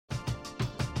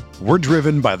We're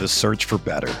driven by the search for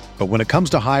better. But when it comes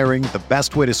to hiring, the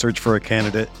best way to search for a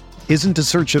candidate isn't to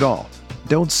search at all.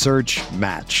 Don't search,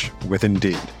 match with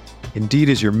Indeed. Indeed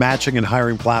is your matching and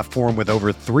hiring platform with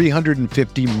over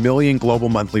 350 million global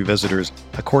monthly visitors,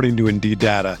 according to Indeed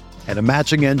data, and a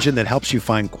matching engine that helps you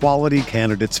find quality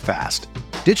candidates fast.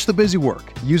 Ditch the busy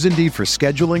work. Use Indeed for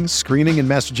scheduling, screening, and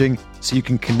messaging so you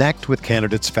can connect with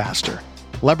candidates faster.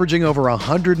 Leveraging over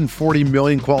 140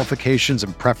 million qualifications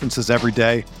and preferences every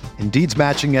day, Indeed's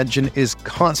matching engine is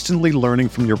constantly learning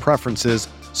from your preferences,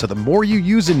 so the more you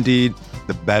use Indeed,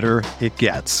 the better it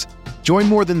gets. Join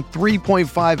more than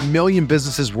 3.5 million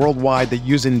businesses worldwide that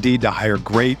use Indeed to hire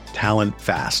great talent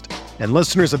fast. And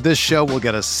listeners of this show will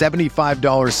get a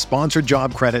 $75 sponsored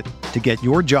job credit to get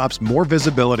your jobs more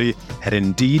visibility at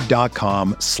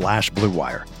Indeed.com/Blue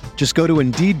Wire. Just go to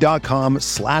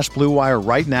Indeed.com/Blue Wire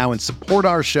right now and support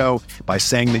our show by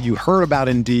saying that you heard about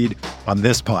Indeed on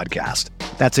this podcast.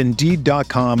 That's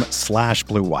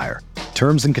Indeed.com/Blue Wire.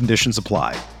 Terms and conditions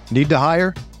apply. Need to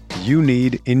hire? You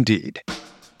need Indeed.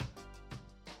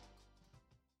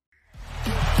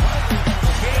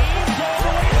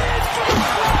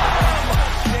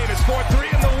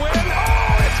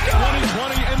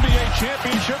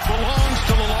 Championship belongs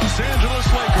to the Los Angeles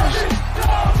Lakers.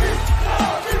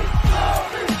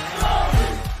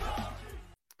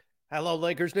 Hello,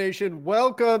 Lakers Nation.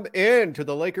 Welcome in to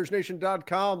the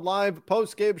LakersNation.com live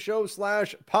post-game show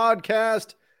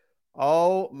 /podcast.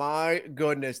 Oh my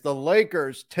goodness. The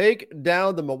Lakers take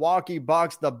down the Milwaukee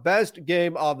Bucks, the best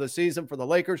game of the season for the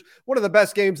Lakers. One of the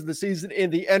best games of the season in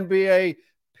the NBA,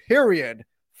 period.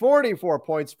 44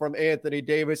 points from Anthony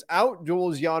Davis,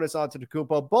 out-duels Giannis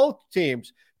Antetokounmpo. Both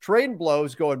teams trading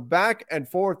blows, going back and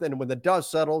forth, and when the dust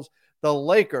settles, the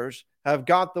Lakers have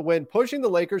got the win, pushing the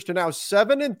Lakers to now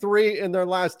 7-3 in their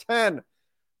last 10.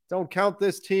 Don't count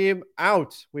this team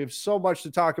out. We have so much to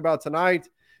talk about tonight.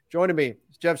 Joining me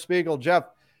is Jeff Spiegel. Jeff,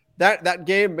 that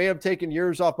game may have taken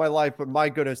years off my life, but my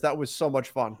goodness, that was so much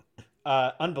fun.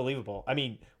 Unbelievable. I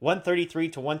mean,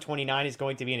 133-129 is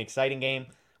going to be an exciting game,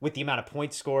 with the amount of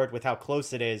points scored, with how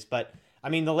close it is. But, I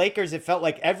mean, the Lakers, it felt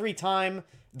like every time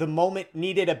the moment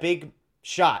needed a big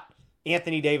shot,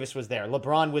 Anthony Davis was there.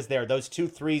 LeBron was there. Those 2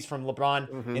 threes from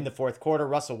LeBron in the fourth quarter.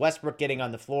 Russell Westbrook getting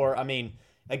on the floor. I mean,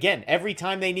 again, every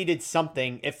time they needed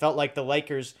something, it felt like the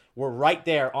Lakers were right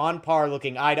there on par,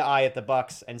 looking eye to eye at the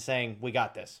Bucks and saying, we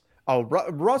got this. Oh,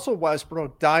 Russell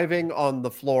Westbrook diving on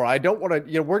the floor. I don't want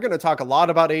to, we're going to talk a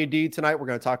lot about AD tonight. We're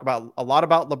going to talk about a lot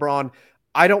about LeBron.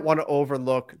 I don't want to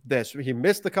overlook this. He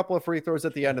missed a couple of free throws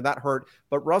at the end, and that hurt.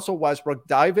 But Russell Westbrook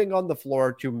diving on the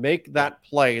floor to make that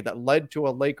play that led to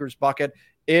a Lakers bucket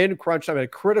in crunch time, a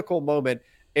critical moment.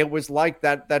 It was like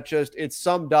that just, it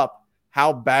summed up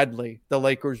how badly the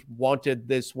Lakers wanted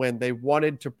this win. They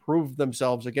wanted to prove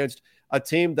themselves against a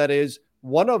team that is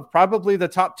one of probably the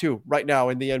top 2 right now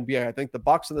in the NBA. I think the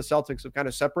Bucks and the Celtics have kind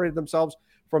of separated themselves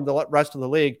from the rest of the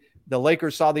league. The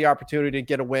Lakers saw the opportunity to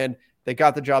get a win. They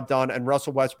got the job done, and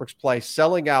Russell Westbrook's play,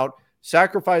 selling out,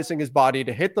 sacrificing his body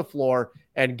to hit the floor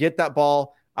and get that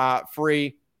ball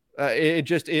free.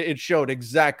 It showed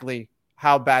exactly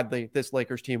how badly this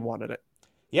Lakers team wanted it.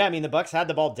 Yeah, I mean, the Bucks had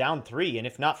the ball down 3, and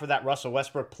if not for that Russell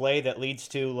Westbrook play that leads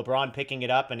to LeBron picking it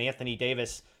up and Anthony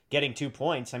Davis getting 2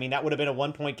 points, I mean, that would have been a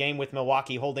 1-point game with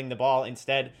Milwaukee holding the ball.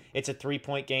 Instead, it's a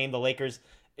 3-point game. The Lakers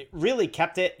really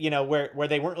kept it, where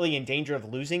they weren't really in danger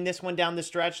of losing this one down the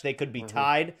stretch. They could be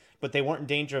tied, but they weren't in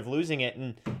danger of losing it.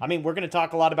 And I mean, we're going to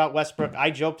talk a lot about Westbrook.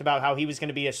 I joked about how he was going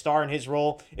to be a star in his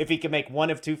role if he could make 1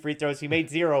 of 2 free throws. He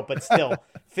made 0, but still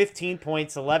 15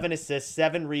 points, 11 assists,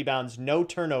 7 rebounds, no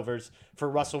turnovers for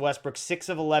Russell Westbrook, 6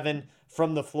 of 11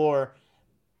 from the floor.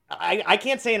 I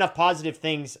can't say enough positive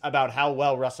things about how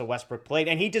well Russell Westbrook played,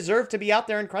 and he deserved to be out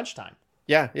there in crunch time.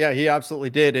 Yeah, he absolutely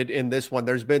did in this one.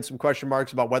 There's been some question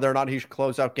marks about whether or not he should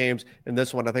close out games. In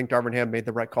this one, I think Darvin Ham made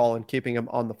the right call in keeping him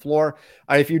on the floor.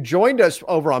 If you joined us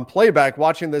over on Playback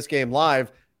watching this game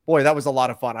live, boy, that was a lot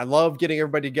of fun. I love getting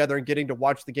everybody together and getting to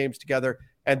watch the games together.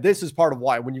 And this is part of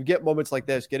why. When you get moments like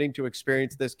this, getting to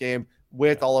experience this game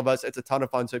with all of us, it's a ton of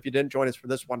fun. So if you didn't join us for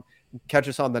this one, catch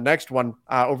us on the next one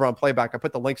over on Playback. I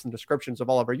put the links in the descriptions of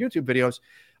all of our YouTube videos.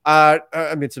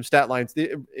 Some stat lines,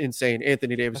 insane.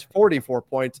 Anthony Davis, 44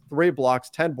 points, 3 blocks,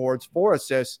 10 boards, 4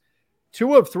 assists,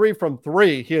 2 of 3 from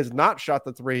 3. He has not shot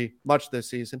the 3 much this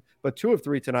season, but 2 of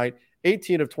 3 tonight,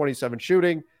 18 of 27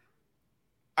 shooting.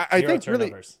 I think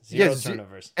turnovers. Really, Zero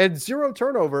turnovers. And 0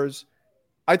 turnovers.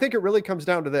 I think it really comes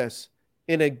down to this.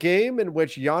 In a game in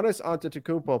which Giannis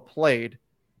Antetokounmpo played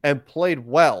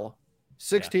well,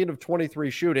 16 of 23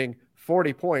 shooting,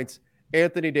 40 points,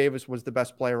 Anthony Davis was the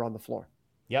best player on the floor.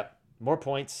 Yep. More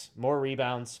points, more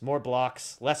rebounds, more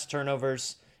blocks, less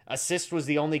turnovers. Assist was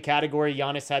the only category.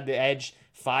 Giannis had the edge,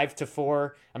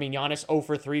 5-4. I mean, Giannis 0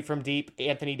 for 3 from deep.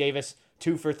 Anthony Davis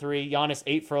 2 for 3. Giannis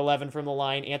 8 for 11 from the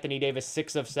line. Anthony Davis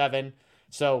 6 of 7.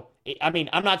 So, I mean,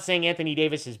 I'm not saying Anthony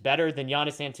Davis is better than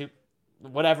Giannis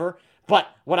whatever. But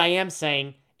what I am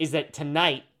saying is that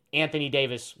tonight, Anthony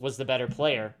Davis was the better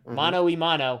player. Mano a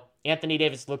mano, Anthony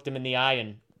Davis looked him in the eye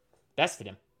and bested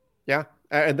him. Yeah.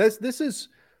 And this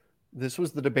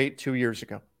was the debate 2 years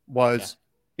ago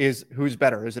is who's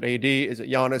better? Is it AD? Is it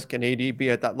Giannis? Can AD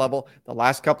be at that level? The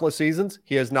last couple of seasons,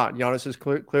 he has not. Giannis has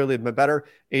clearly been better.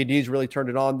 AD's really turned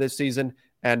it on this season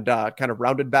and kind of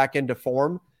rounded back into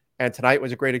form. And tonight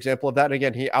was a great example of that. And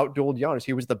again, he out-dueled Giannis.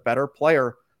 He was the better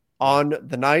player on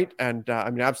the night. And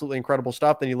I mean, absolutely incredible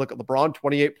stuff. Then you look at LeBron,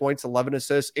 28 points, 11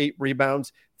 assists, 8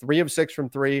 rebounds, 3 of 6 from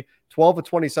 3, 12 of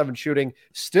 27 shooting.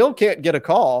 Still can't get a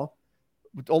call.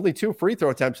 With only 2 free throw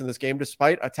attempts in this game,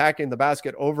 despite attacking the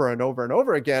basket over and over and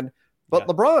over again. But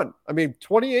LeBron, I mean,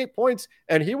 28 points,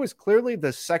 and he was clearly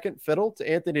the second fiddle to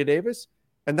Anthony Davis.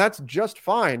 And that's just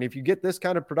fine. If you get this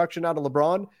kind of production out of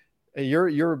LeBron,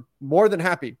 you're more than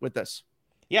happy with this.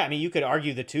 Yeah, I mean, you could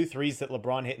argue the 2 threes that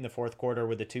LeBron hit in the fourth quarter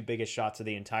were the 2 biggest shots of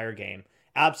the entire game.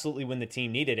 Absolutely when the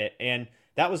team needed it. And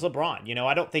that was LeBron. You know,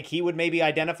 I don't think he would maybe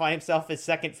identify himself as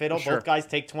second fiddle. Sure. Both guys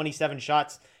take 27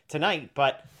 shots tonight.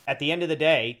 But at the end of the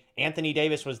day, Anthony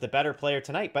Davis was the better player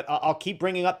tonight. But I'll keep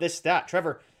bringing up this stat.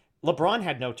 Trevor, LeBron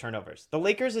had no turnovers. The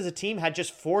Lakers as a team had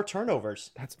just 4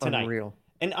 turnovers tonight. Unreal.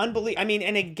 And I mean,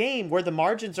 in a game where the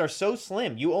margins are so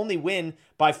slim, you only win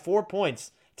by 4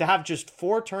 points, to have just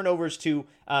 4 turnovers to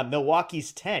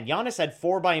Milwaukee's 10. Giannis had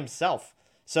 4 by himself.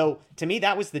 So to me,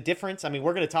 that was the difference. I mean,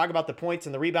 we're going to talk about the points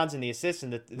and the rebounds and the assists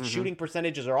and the shooting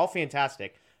percentages are all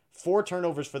fantastic. 4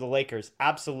 turnovers for the Lakers,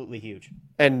 absolutely huge.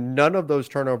 And none of those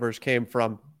turnovers came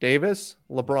from Davis,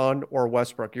 LeBron, or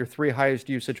Westbrook, your 3 highest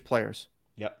usage players.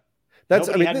 Yep.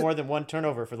 Nobody had more than 1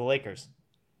 turnover for the Lakers.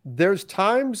 There's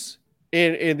times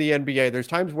in the NBA, there's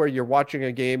times where you're watching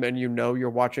a game and you know you're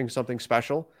watching something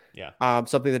special. Yeah.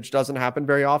 Something that just doesn't happen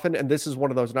very often. And this is one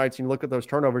of those nights. You look at those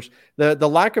turnovers. The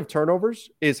lack of turnovers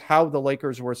is how the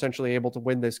Lakers were essentially able to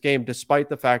win this game, despite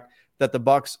the fact that the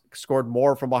Bucks scored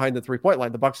more from behind the 3-point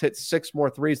line. The Bucks hit 6 more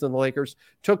threes than the Lakers,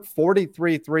 took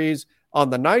 43 threes on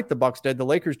the night. The Bucks did. The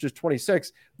Lakers just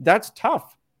 26. That's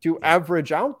tough to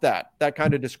average out that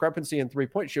kind of discrepancy in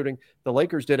 3-point shooting. The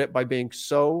Lakers did it by being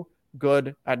so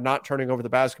good at not turning over the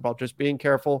basketball, just being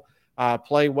careful,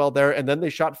 playing well there. And then they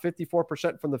shot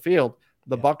 54% from the field.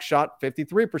 The Bucks shot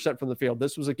 53% from the field.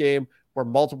 This was a game where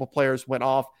multiple players went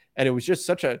off, and it was just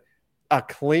such a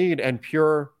clean and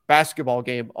pure basketball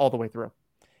game all the way through.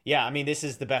 Yeah, I mean, this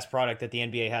is the best product that the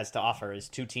NBA has to offer, is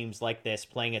 2 teams like this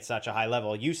playing at such a high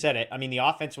level. You said it. I mean, the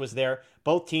offense was there.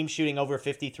 Both teams shooting over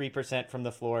 53% from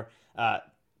the floor.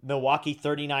 Milwaukee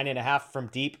 39.5% from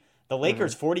deep. The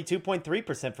Lakers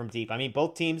 42.3% from deep. I mean,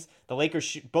 both teams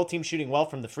shooting well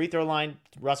from the free throw line.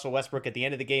 Russell Westbrook at the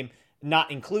end of the game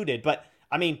not included. But,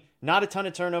 I mean, not a ton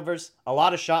of turnovers, a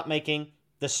lot of shot making.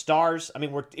 The stars, I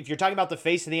mean, if you're talking about the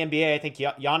face of the NBA, I think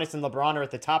Giannis and LeBron are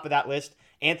at the top of that list.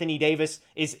 Anthony Davis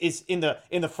is in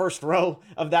the first row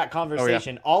of that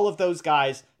conversation. Oh, yeah. All of those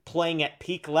guys playing at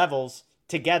peak levels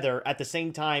together at the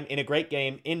same time in a great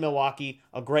game in Milwaukee,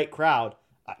 a great crowd.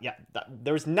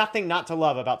 There was nothing not to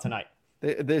love about tonight.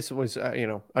 This was,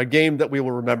 a game that we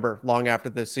will remember long after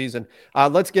this season.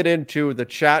 Let's get into the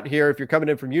chat here. If you're coming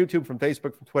in from YouTube, from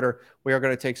Facebook, from Twitter, we are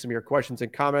going to take some of your questions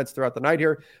and comments throughout the night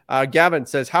here. Gavin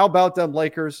says, how about them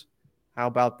Lakers? How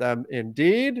about them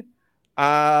indeed?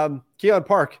 Keon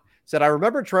Park said, I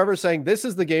remember Trevor saying this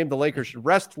is the game the Lakers should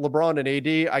rest LeBron and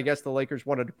AD. I guess the Lakers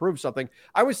wanted to prove something.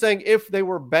 I was saying if they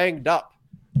were banged up,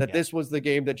 that this was the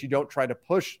game that you don't try to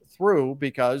push through,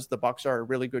 because the Bucks are a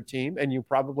really good team and you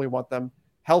probably want them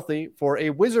healthy for a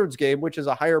Wizards game, which is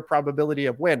a higher probability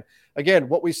of win. Again,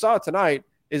 what we saw tonight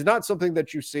is not something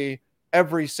that you see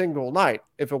every single night.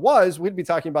 If it was, we'd be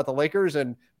talking about the Lakers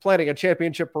and planning a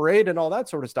championship parade and all that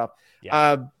sort of stuff.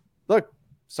 Yeah. Look,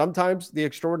 sometimes the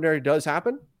extraordinary does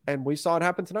happen, and we saw it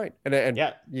happen tonight. And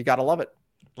you got to love it.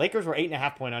 Lakers were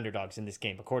 8.5-point underdogs in this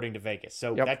game, according to Vegas.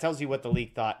 So that tells you what the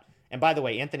league thought. And by the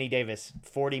way, Anthony Davis,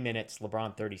 40 minutes,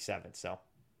 LeBron 37. So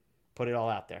put it all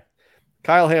out there.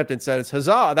 Kyle Hampton says,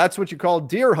 huzzah, that's what you call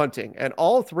deer hunting. And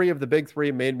all 3 of the big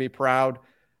 3 made me proud.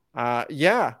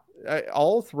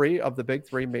 All 3 of the big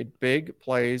 3 made big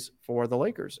plays for the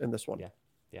Lakers in this one.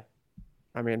 Yeah.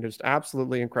 I mean, just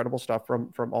absolutely incredible stuff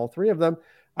from all 3 of them.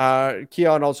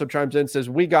 Keon also chimes in, says,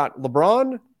 we got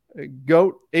LeBron,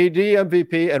 GOAT, AD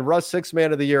MVP, and Russ 6th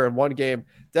man of the year in one game.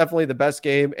 Definitely the best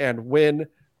game and win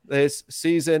this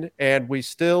season, and we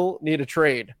still need a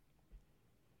trade.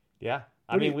 Yeah.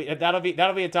 I mean, that'll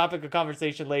be a topic of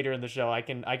conversation later in the show. I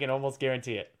can almost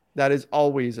guarantee it. That is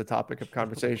always a topic of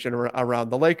conversation around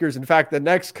the Lakers. In fact, the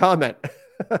next comment,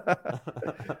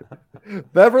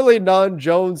 Beverly, Nunn,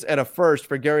 Jones, and a first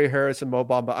for Gary Harris and Mo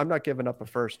Bamba. I'm not giving up a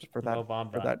first for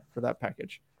that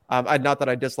package. Not that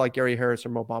I dislike Gary Harris or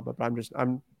Mo Bamba, but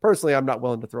I'm personally not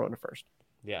willing to throw in a first.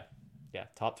 Yeah.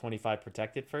 Top 25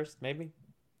 protected first, maybe.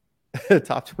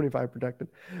 Top 25 protected.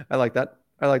 I like that.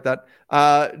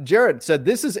 Jared said,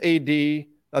 this is AD.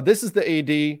 This is the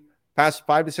AD past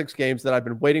 5 to 6 games that I've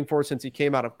been waiting for since he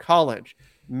came out of college.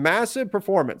 Massive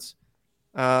performance.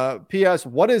 P.S.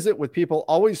 What is it with people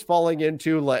always falling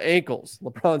into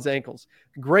LeBron's ankles?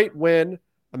 Great win.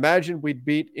 Imagine we'd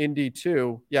beat Indy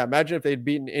too. Yeah, imagine if they'd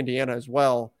beaten Indiana as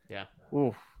well. Yeah.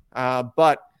 Oof.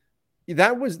 But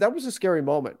that was a scary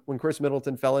moment when Chris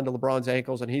Middleton fell into LeBron's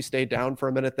ankles and he stayed down for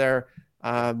a minute there.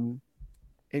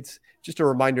 It's just a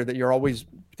reminder that you're always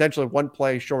potentially one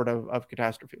play short of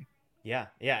catastrophe. Yeah.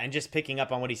 And just picking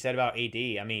up on what he said about AD,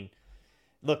 I mean,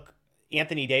 look,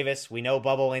 Anthony Davis, we know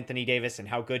bubble Anthony Davis and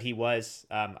how good he was.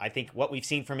 I think what we've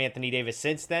seen from Anthony Davis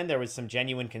since then, there was some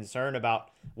genuine concern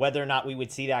about whether or not we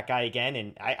would see that guy again.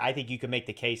 And I think you can make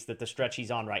the case that the stretch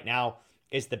he's on right now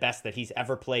is the best that he's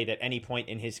ever played at any point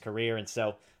in his career. And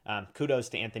so kudos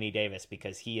to Anthony Davis,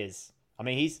 because he's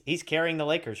carrying the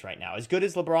Lakers right now. As good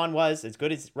as LeBron was, as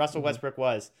good as Russell Westbrook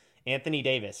was, Anthony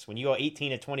Davis, when you go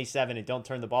 18 of 27 and don't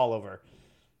turn the ball over,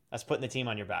 that's putting the team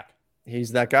on your back.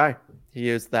 He's that guy. He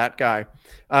is that guy.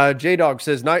 J-Dog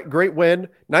says, great win.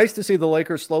 Nice to see the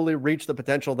Lakers slowly reach the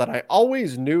potential that I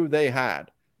always knew they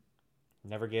had.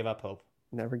 Never gave up hope.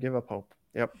 Never give up hope.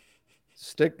 Yep.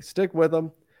 Stick with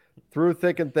them through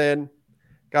thick and thin.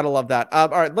 Gotta love that. All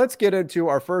right, let's get into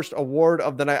our first award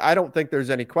of the night. I don't think there's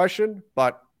any question,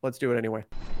 but let's do it anyway.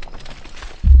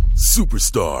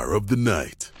 Superstar of the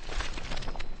night.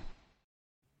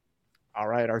 All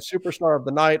right, our superstar of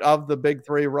the night of the big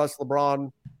three, Russ,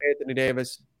 LeBron, Anthony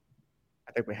Davis.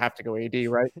 I think we have to go AD,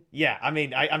 right? Yeah, I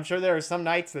mean, I'm sure there are some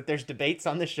nights that there's debates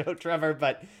on the show, Trevor,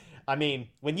 but I mean,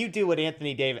 when you do what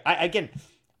Anthony Davis,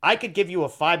 I could give you a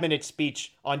 5-minute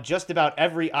speech on just about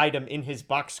every item in his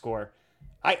box score.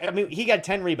 I mean, he got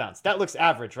 10 rebounds. That looks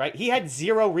average, right? He had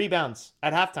 0 rebounds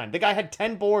at halftime. The guy had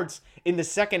 10 boards in the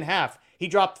second half. He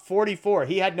dropped 44.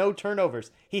 He had no turnovers.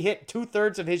 He hit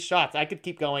 2/3 of his shots. I could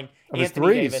keep going.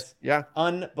 Anthony Davis. Yeah.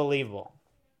 Unbelievable.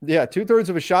 Yeah, 2/3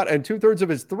 of his shot and 2/3 of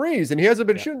his threes. And he hasn't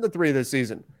been shooting the three this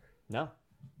season. No.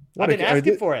 I've been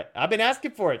asking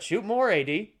for it. Shoot more,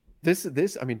 AD.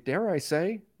 This, I mean, dare I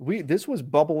say, this was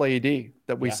bubble AD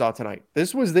that we saw tonight.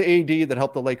 This was the AD that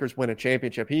helped the Lakers win a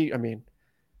championship.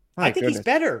 I think he's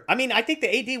better. I mean, I think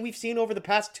the AD we've seen over the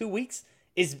past 2 weeks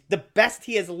is the best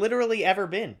he has literally ever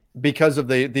been. Because of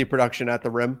the production at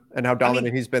the rim and how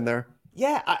dominant he's been there.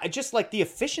 Yeah, I just like the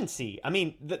efficiency. I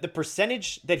mean, the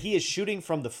percentage that he is shooting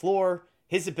from the floor,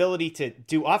 his ability to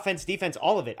do offense, defense,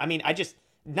 all of it. I mean,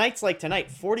 nights like tonight,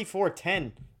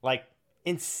 44-10, like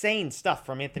insane stuff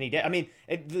from Anthony Davis. I mean,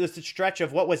 there's a stretch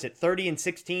of, 30 and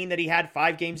 16 that he had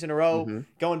 5 games in a row,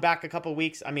 going back a couple of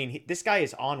weeks. I mean, this guy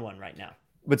is on one right now.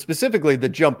 But specifically the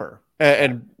jumper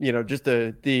and just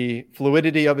the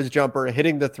fluidity of his jumper,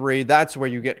 hitting the three, that's where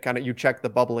you get you check the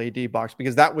bubble AD box,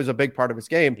 because that was a big part of his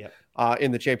game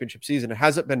in the championship season. It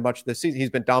hasn't been much this season.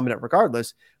 He's been dominant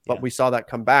regardless, but we saw that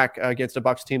come back against a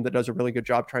Bucks team that does a really good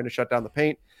job trying to shut down the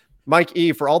paint. Mike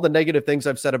E., for all the negative things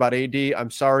I've said about AD,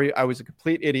 I'm sorry. I was a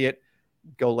complete idiot.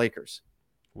 Go Lakers.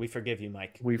 We forgive you,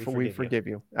 Mike. We forgive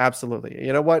you. Absolutely.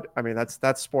 You know what? I mean,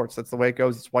 that's sports. That's the way it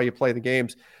goes. That's why you play the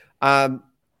games.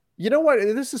 You know what?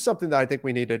 This is something that I think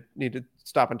we need to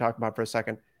stop and talk about for a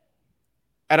second.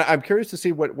 And I'm curious to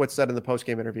see what's said in the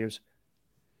post-game interviews.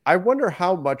 I wonder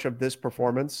how much of this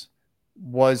performance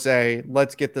was a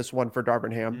let's get this one for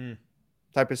Darvin Ham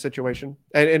type of situation.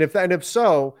 And if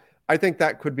so, I think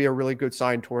that could be a really good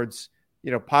sign towards,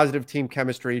 positive team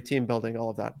chemistry, team building, all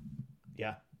of that.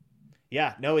 Yeah.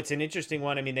 Yeah, no, it's an interesting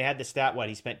one. I mean, they had the stat,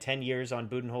 he spent 10 years on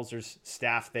Budenholzer's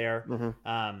staff there.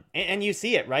 And you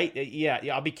see it, right? Yeah,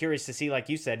 I'll be curious to see, like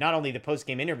you said, not only the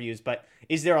post-game interviews, but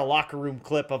is there a locker room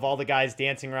clip of all the guys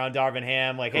dancing around Darvin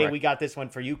Ham? Like, Correct. Hey, we got this one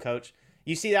for you, coach.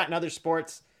 You see that in other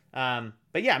sports. But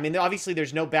yeah, I mean, obviously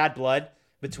there's no bad blood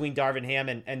between Darvin Ham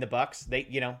and the Bucks. They,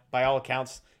 by all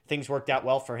accounts, things worked out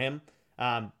well for him.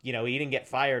 He didn't get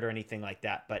fired or anything like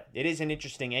that, but it is an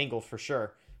interesting angle for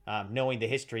sure. Knowing the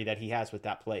history that he has with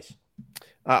that place.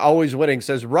 Always winning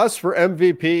says Russ for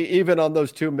MVP, even on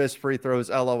those 2 missed free throws.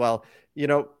 LOL.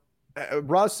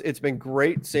 Russ, it's been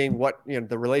great seeing what,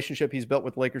 the relationship he's built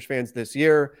with Lakers fans this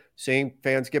year, seeing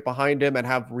fans get behind him and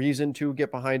have reason to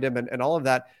get behind him and all of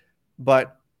that.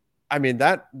 But I mean,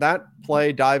 that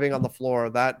play diving on the floor,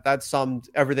 that summed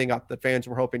everything up that fans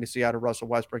were hoping to see out of Russell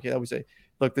Westbrook. That was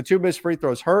look, the 2 missed free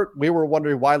throws hurt. We were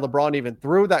wondering why LeBron even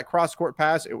threw that cross court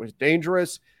pass. It was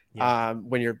dangerous. Yeah.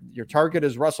 When your target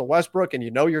is Russell Westbrook and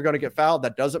you're going to get fouled,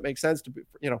 that doesn't make sense to be,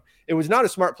 it was not a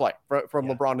smart play from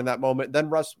LeBron in that moment. Then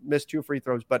Russ missed 2 free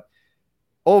throws, but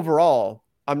overall,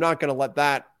 I'm not going to let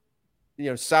that,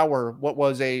 sour what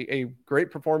was a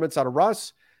great performance out of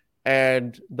Russ.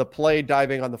 And the play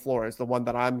diving on the floor is the one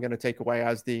that I'm going to take away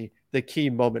as the key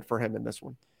moment for him in this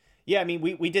one. Yeah, I mean,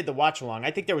 we did the watch along.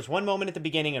 I think there was one moment at the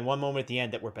beginning and one moment at the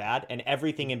end that were bad, and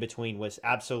everything in between was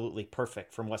absolutely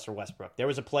perfect from Russell Westbrook. There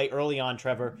was a play early on,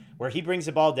 Trevor, where he brings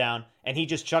the ball down and he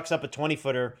just chucks up a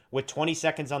 20-footer with 20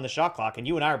 seconds on the shot clock, and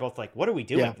you and I are both like, "What are we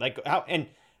doing?" Yeah. Like how? And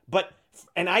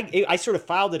I sort of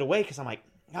filed it away because I'm like,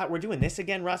 "God, we're doing this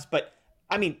again, Russ." But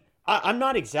I mean, I'm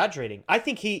not exaggerating. I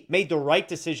think he made the right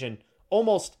decision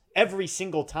almost every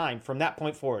single time from that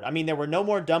point forward. I mean, there were no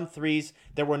more dumb threes.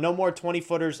 There were no more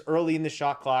 20-footers early in the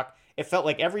shot clock. It felt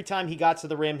like every time he got to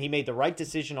the rim, he made the right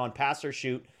decision on pass or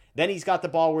shoot. Then he's got the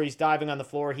ball where he's diving on the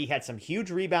floor. He had some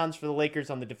huge rebounds for the Lakers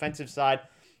on the defensive side.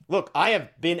 Look, I have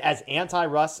been as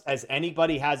anti-Russ as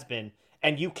anybody has been,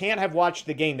 and you can't have watched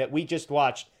the game that we just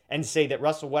watched and say that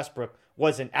Russell Westbrook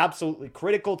wasn't absolutely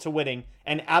critical to winning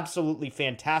and absolutely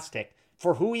fantastic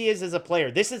for who he is as a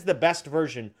player. This is the best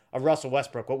version of Russell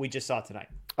Westbrook, what we just saw tonight.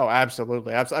 Oh,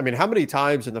 absolutely. I mean, how many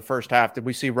times in the first half did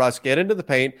we see Russ get into the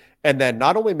paint and then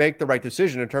not only make the right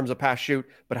decision in terms of pass shoot,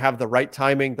 but have the right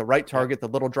timing, the right target, the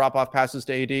little drop-off passes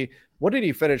to AD? What did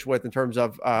he finish with in terms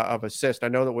of assist? I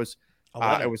know that was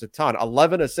it was a ton.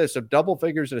 11 assists, of double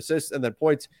figures in assists and then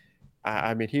points.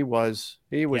 I mean, he was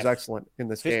excellent in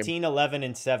this 15, game. 15, 11,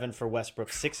 and 7 for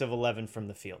Westbrook, 6 of 11 from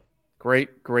the field.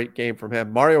 Great game from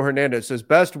him. Mario Hernandez says,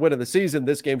 best win of the season.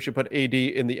 This game should put AD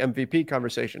in the MVP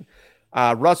conversation.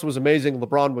 Russ was amazing.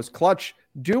 LeBron was clutch.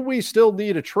 Do we still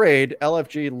need a trade?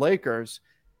 LFG Lakers.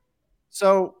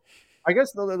 So I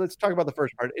guess let's talk about the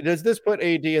first part. Does this put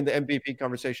AD in the MVP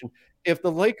conversation? If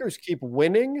the Lakers keep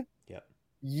winning,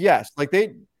 yes. Like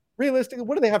realistically,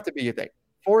 what do they have to be, you think?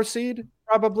 4 seed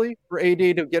probably for AD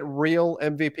to get real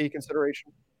MVP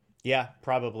consideration? Yeah,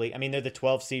 probably. I mean, they're the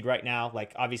 12 seed right now.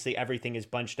 Like, obviously, everything is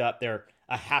bunched up. They're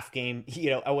a half game,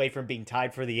 away from being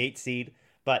tied for the 8 seed,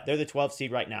 but they're the 12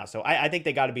 seed right now. So I think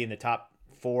they got to be in the top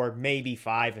 4, maybe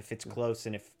 5 if it's close.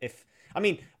 And if I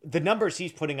mean, the numbers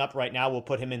he's putting up right now will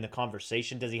put him in the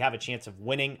conversation. Does he have a chance of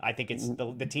winning? I think it's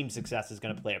the team's success is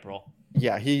going to play a role.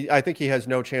 Yeah, I think he has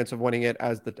no chance of winning it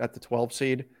at the 12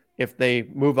 seed. If they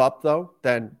move up, though,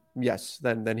 then yes,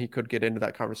 then he could get into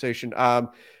that conversation.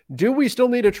 Do we still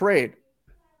need a trade?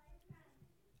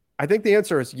 I think the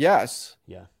answer is yes.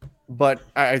 Yeah. But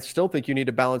I still think you need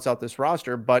to balance out this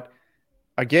roster. But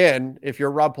again, if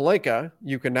you're Rob Pelinka,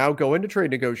 you can now go into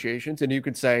trade negotiations and you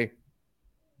can say,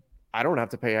 I don't have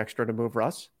to pay extra to move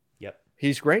Russ. Yep.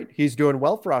 He's great. He's doing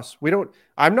well for us.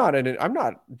 I'm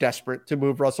not desperate to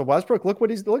move Russell Westbrook. Look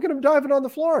at him diving on the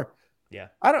floor. Yeah.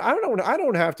 I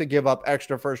don't have to give up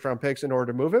extra first round picks in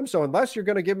order to move him. So unless you're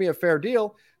going to give me a fair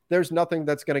deal, there's nothing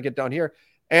that's going to get done here.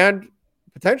 And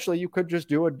potentially you could just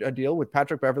do a deal with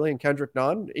Patrick Beverley and Kendrick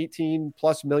Nunn,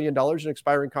 $18+ million in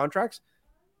expiring contracts,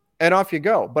 and off you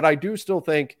go. But I do still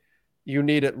think you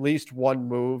need at least one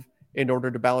move in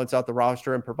order to balance out the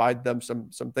roster and provide them some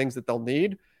things that they'll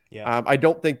need. Yeah. I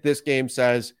don't think this game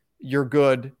says you're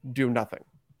good, do nothing.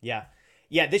 Yeah.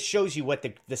 Yeah, this shows you what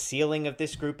the ceiling of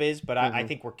this group is, but I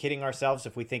think we're kidding ourselves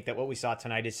if we think that what we saw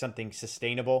tonight is something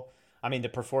sustainable. I mean, the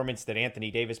performance that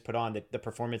Anthony Davis put on, the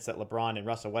performance that LeBron and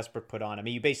Russell Westbrook put on, I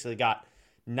mean, you basically got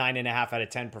 9.5 out of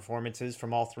 10 performances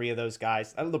from all 3 of those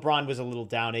guys. LeBron was a little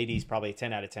down, AD's probably a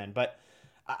 10 out of 10, but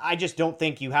I just don't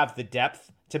think you have the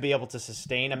depth to be able to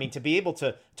sustain. I mean, to be able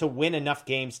to win enough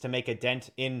games to make a dent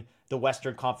in the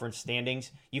Western Conference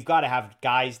standings, you've got to have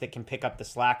guys that can pick up the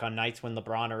slack on nights when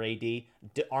LeBron or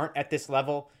AD aren't at this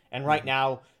level. And right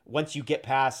now, once you get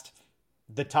past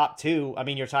the top 2, I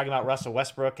mean, you're talking about Russell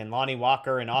Westbrook and Lonnie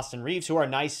Walker and Austin Reeves, who are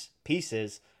nice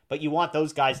pieces, but you want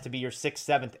those guys to be your 6th,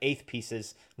 7th, 8th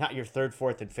pieces, not your 3rd,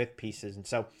 4th, and 5th pieces. And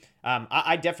so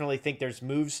I definitely think there's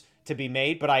moves to be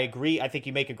made, but I agree. I think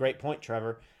you make a great point,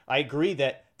 Trevor. I agree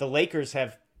that the Lakers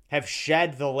have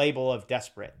shed the label of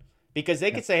desperate, because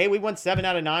they could say, hey, we won 7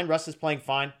 out of 9. Russ is playing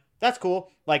fine. That's cool.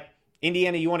 Like,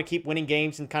 Indiana, you want to keep winning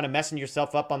games and kind of messing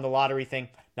yourself up on the lottery thing,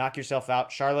 knock yourself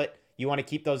out. Charlotte, you want to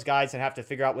keep those guys and have to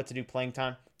figure out what to do playing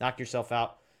time, knock yourself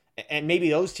out. And maybe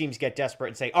those teams get desperate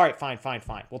and say, all right, fine.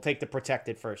 We'll take the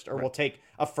protected first, or we'll take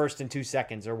a first in 2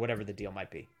 seconds, or whatever the deal might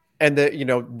be. And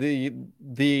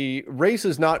the race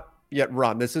is not yet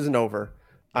run. This isn't over.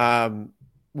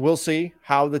 We'll see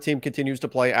how the team continues to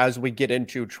play as we get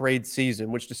into trade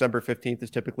season, which December 15th is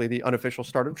typically the unofficial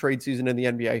start of trade season in the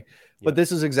NBA. But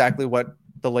this is exactly what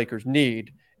the Lakers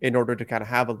need in order to kind of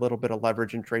have a little bit of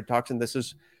leverage in trade talks. And this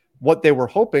is what they were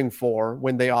hoping for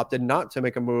when they opted not to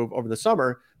make a move over the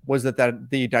summer, was that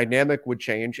the dynamic would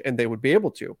change and they would be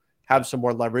able to have some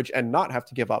more leverage and not have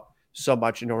to give up so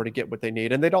much in order to get what they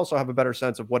need. And they'd also have a better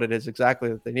sense of what it is exactly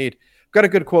that they need. I've got a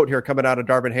good quote here coming out of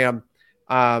Darvin Ham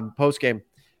post-game.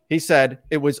 He said,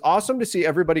 "It was awesome to see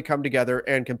everybody come together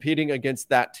and competing against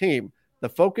that team. The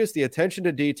focus, the attention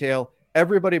to detail,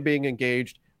 everybody being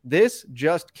engaged. This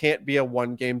just can't be a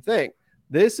one-game thing.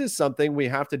 This is something we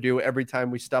have to do every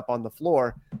time we step on the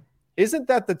floor." Isn't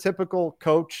that the typical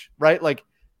coach, right? Like,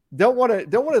 don't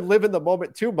want to live in the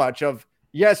moment too much of,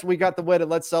 yes, we got the win and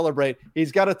let's celebrate.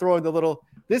 He's got to throw in the little,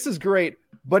 this is great,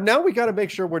 but now we got to make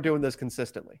sure we're doing this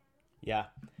consistently. Yeah.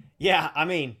 I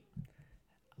mean,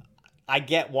 I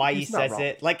get why he says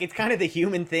it. Like, it's kind of the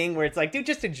human thing where it's like, dude,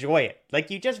 just enjoy it. Like,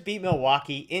 you just beat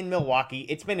Milwaukee in Milwaukee.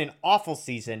 It's been an awful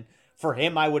season for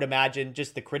him, I would imagine,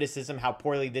 just the criticism, how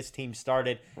poorly this team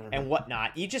started and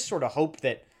whatnot. You just sort of hope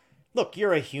that, look,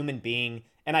 you're a human being.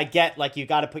 And I get, like, you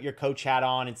got to put your coach hat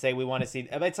on and say, we want to see.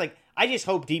 But it's like, I just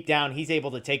hope deep down he's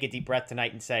able to take a deep breath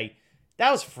tonight and say,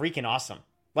 that was freaking awesome.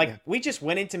 Like, we just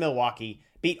went into Milwaukee,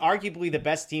 beat arguably the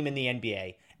best team in the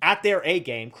NBA at their A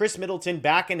game. Chris Middleton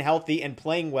back and healthy and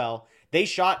playing well. They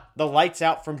shot the lights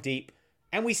out from deep,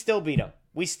 and we still beat them.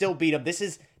 This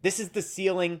is the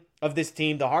ceiling of this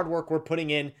team. The hard work we're putting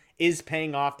in is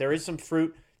paying off. There is some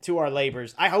fruit to our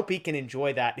labors. I hope he can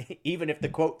enjoy that, even if the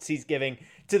quotes he's giving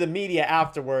to the media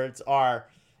afterwards are,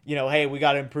 hey, we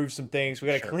got to improve some things. We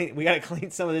got to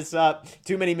clean some of this up.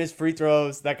 Too many missed free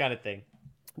throws, that kind of thing.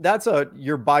 That's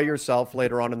you're by yourself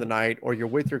later on in the night, or you're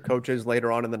with your coaches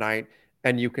later on in the night,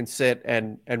 and you can sit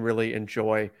and really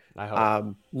enjoy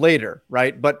later,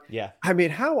 right? But yeah, I mean,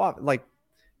 how often, like,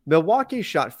 Milwaukee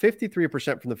shot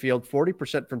 53% from the field,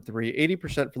 40% from three,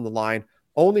 80% from the line,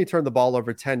 only turned the ball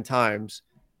over 10 times.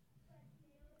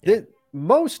 Yeah.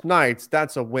 Most nights,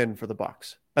 that's a win for the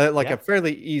Bucks, a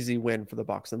fairly easy win for the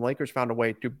Bucks. And the Lakers found a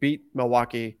way to beat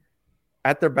Milwaukee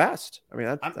at their best. I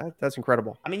mean, that's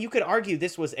incredible. I mean, you could argue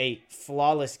this was a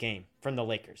flawless game from the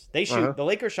Lakers. The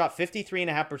Lakers shot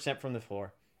 53.5% from the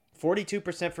floor,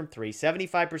 42% from three,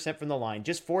 75% from the line,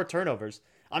 just 4 turnovers.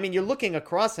 I mean, you're looking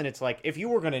across and it's like, if you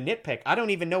were going to nitpick, I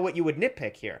don't even know what you would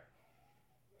nitpick here.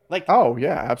 Like, oh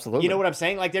yeah, absolutely. You know what I'm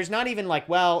saying? Like, there's not even like,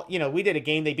 well, we did a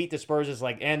game, they beat the Spurs,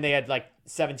 and they had like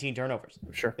 17 turnovers.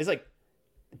 Sure. It's like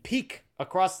peak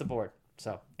across the board.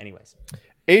 So anyways.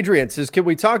 Adrian says, can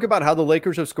we talk about how the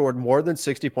Lakers have scored more than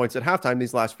 60 points at halftime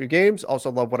these last few games?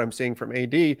 Also love what I'm seeing from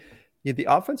AD. Yeah, the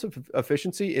offensive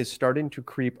efficiency is starting to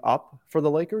creep up for the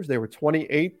Lakers. They were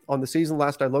 28th on the season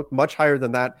last I looked, much higher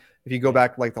than that if you go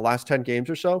back like the last 10 games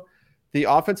or so. The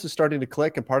offense is starting to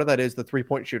click, and part of that is the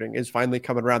three-point shooting is finally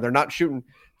coming around. They're not shooting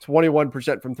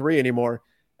 21% from three anymore,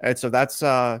 and so that's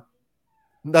allowing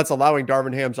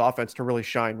Darvin Ham's offense to really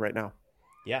shine right now.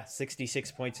 Yeah,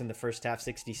 66 points in the first half,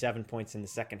 67 points in the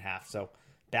second half. So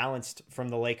balanced from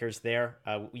the Lakers there.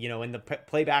 In the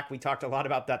playback, we talked a lot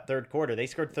about that third quarter. They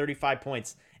scored 35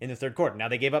 points in the third quarter. Now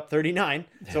they gave up 39,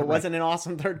 so it wasn't an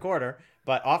awesome third quarter.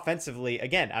 But offensively,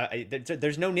 again,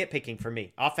 there's no nitpicking for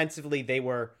me. Offensively, they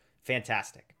were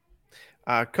fantastic.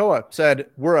 Koa said,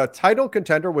 we're a title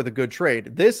contender with a good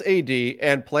trade. This AD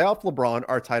and playoff LeBron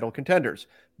are title contenders.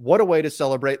 What a way to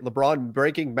celebrate LeBron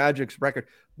breaking Magic's record.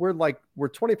 We're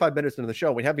 25 minutes into the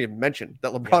show. We haven't even mentioned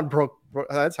that LeBron broke.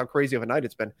 That's how crazy of a night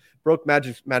it's been. Broke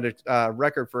Magic's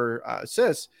record for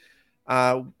assists.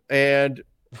 And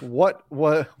why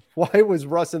was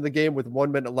Russ in the game with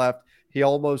 1 minute left? He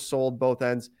almost sold both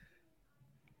ends.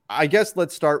 I guess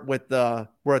let's start with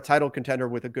we're a title contender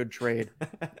with a good trade.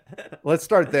 Let's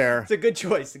start there. It's a good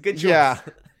choice. Yeah.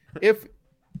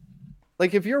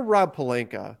 If you're Rob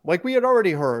Pelinka, like we had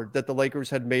already heard that the Lakers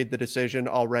had made the decision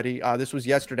already. This was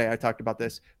yesterday. I talked about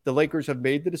this. The Lakers have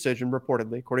made the decision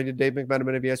reportedly, according to Dave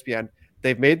McMenamin of ESPN,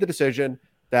 they've made the decision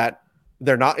that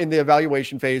they're not in the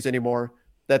evaluation phase anymore,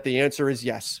 that the answer is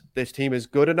yes. This team is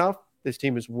good enough. This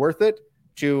team is worth it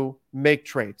to make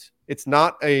trades. It's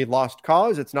not a lost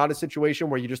cause. It's not a situation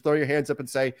where you just throw your hands up and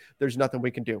say, there's nothing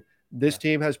we can do. This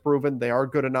team has proven they are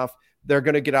good enough. They're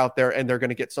going to get out there and they're going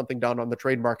to get something done on the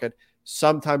trade market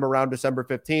sometime around December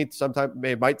 15th. Sometime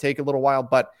it might take a little while,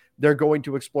 but they're going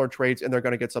to explore trades and they're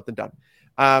going to get something done.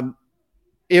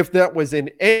 If that was an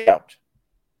out,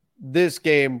 this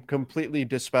game completely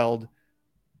dispelled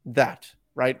that,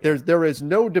 right? There is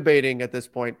no debating at this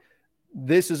point.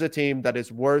 This is a team that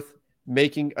is worth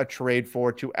making a trade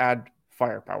for to add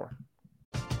firepower.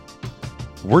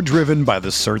 We're driven by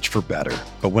the search for better.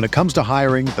 But when it comes to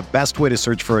hiring, the best way to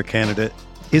search for a candidate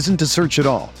isn't to search at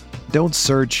all. Don't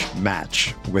search,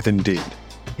 match with Indeed.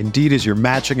 Indeed is your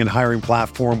matching and hiring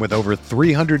platform with over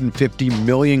 350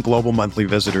 million global monthly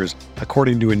visitors,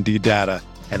 according to Indeed data,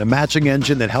 and a matching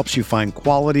engine that helps you find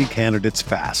quality candidates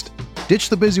fast. Ditch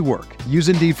the busy work. Use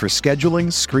Indeed for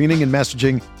scheduling, screening, and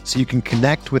messaging so you can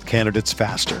connect with candidates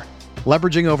faster.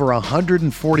 Leveraging over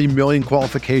 140 million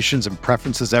qualifications and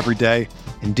preferences every day,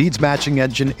 Indeed's matching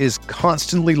engine is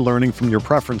constantly learning from your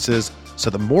preferences,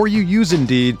 so the more you use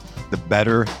Indeed, the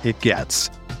better it gets.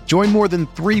 Join more than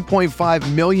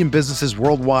 3.5 million businesses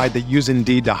worldwide that use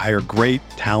Indeed to hire great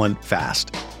talent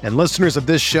fast. And listeners of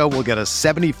this show will get a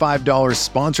 $75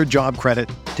 sponsored job credit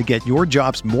to get your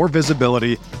jobs more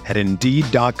visibility at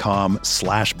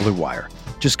Indeed.com/Blue Wire.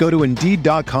 Just go to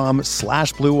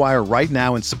Indeed.com/Blue Wire right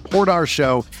now and support our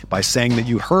show by saying that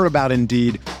you heard about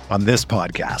Indeed on this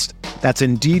podcast. That's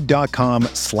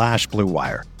Indeed.com/Blue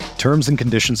Wire. Terms and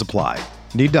conditions apply.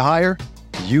 Need to hire?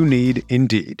 You need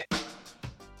Indeed.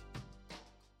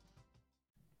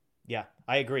 Yeah,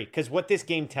 I agree. Because what this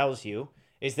game tells you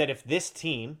is that if this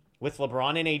team, with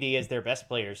LeBron and AD as their best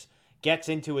players, gets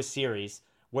into a series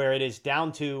where it is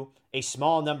down to a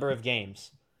small number of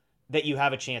games, that you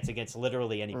have a chance against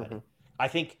literally anybody. Mm-hmm. I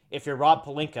think if you're Rob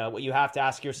Pelinka, what you have to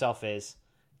ask yourself is,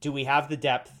 do we have the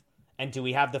depth and do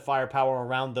we have the firepower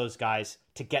around those guys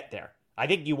to get there? I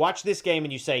think you watch this game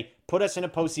and you say, put us in a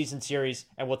postseason series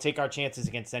and we'll take our chances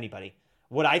against anybody.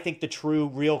 What I think the true,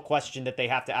 real question that they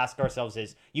have to ask ourselves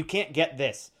is, you can't get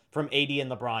this from AD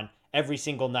and LeBron every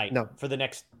single night for the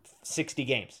next 60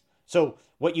 games. So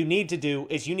what you need to do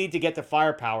is you need to get the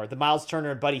firepower, the Miles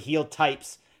Turner and Buddy Hield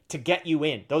types, to get you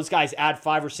in. Those guys add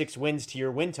 5 or 6 wins to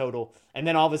your win total, and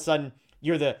then all of a sudden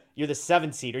you're the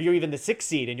 7th seed, or you're even the 6th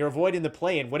seed, and you're avoiding the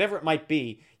play-in, whatever it might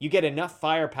be. You get enough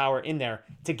firepower in there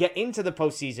to get into the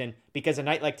postseason, because a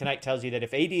night like tonight tells you that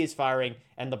if AD is firing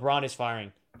and LeBron is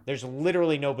firing, there's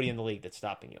literally nobody in the league that's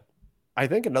stopping you. I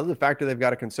think another factor they've got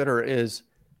to consider is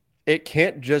it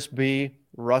can't just be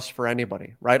Russ for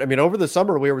anybody, right? I mean, over the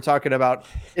summer we were talking about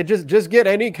it, just get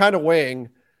any kind of wing.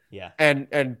 Yeah.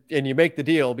 And you make the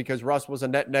deal because Russ was a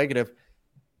net negative.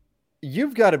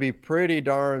 You've got to be pretty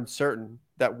darn certain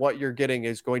that what you're getting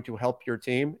is going to help your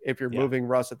team if you're moving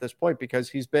Russ at this point, because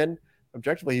he's been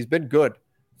good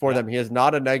for them. He is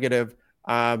not a negative.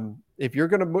 If you're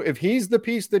going to move, if he's the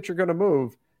piece that you're going to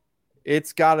move,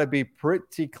 it's got to be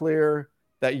pretty clear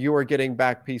that you are getting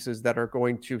back pieces that are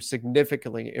going to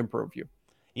significantly improve you.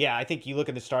 Yeah, I think you look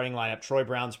at the starting lineup. Troy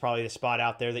Brown's probably the spot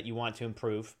out there that you want to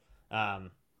improve. And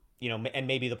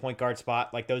maybe the point guard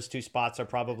spot, like those two spots are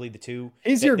probably the two.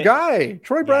 He's your guy.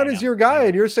 Troy Brown is your guy,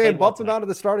 and you're saying bump him out of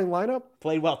the starting lineup?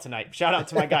 Played well tonight. Shout out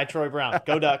to my guy, Troy Brown.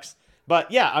 Go Ducks.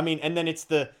 But yeah, I mean, and then it's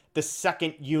the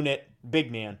second unit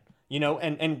big man,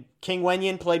 and King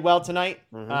Wenyen played well tonight.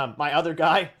 Mm-hmm. My other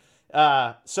guy.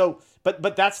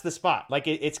 But that's the spot. Like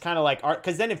it's kind of like,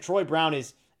 because then if Troy Brown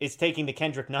is taking the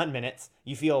Kendrick Nunn minutes,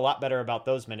 you feel a lot better about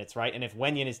those minutes, right? And if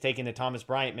Wenyen is taking the Thomas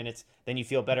Bryant minutes, then you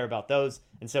feel better about those.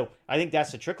 And so I think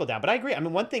that's the trickle down. But I agree. I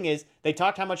mean, one thing is they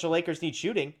talked how much the Lakers need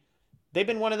shooting. They've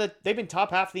been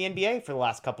top half of the NBA for the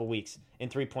last couple weeks in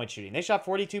 3-point shooting. They shot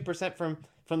 42%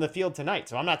 from the field tonight.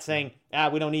 So I'm not saying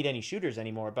we don't need any shooters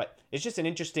anymore, but it's just an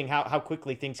interesting how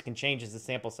quickly things can change as the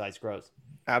sample size grows.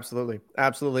 Absolutely.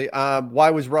 Why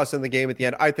was Russ in the game at the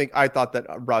end? I thought that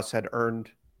Russ had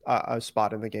earned a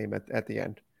spot in the game at the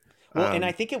end. Well, and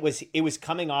I think it was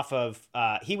coming off of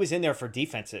he was in there for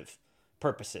defensive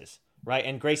purposes, right?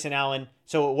 And Grayson Allen,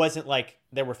 so it wasn't like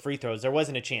there were free throws. There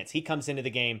wasn't a chance. He comes into the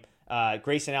game.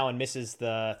 Grayson Allen misses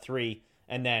the 3,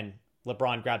 and then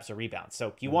LeBron grabs the rebound.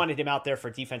 So you wanted him out there for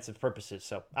defensive purposes.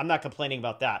 So I'm not complaining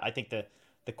about that. I think the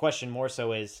question more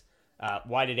so is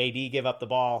why did AD give up the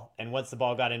ball? And once the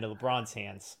ball got into LeBron's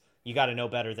hands, you got to know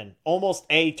better than almost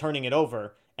A, turning it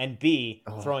over, and B,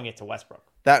 throwing it to Westbrook.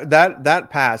 That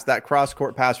pass, that cross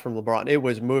court pass from LeBron, it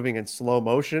was moving in slow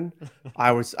motion.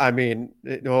 I was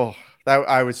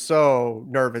so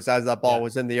nervous as that ball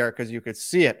was in the air because you could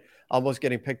see it almost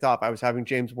getting picked off. I was having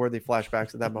James Worthy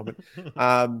flashbacks at that moment.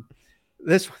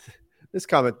 This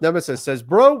comment, Nemesis says,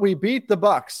 "Bro, we beat the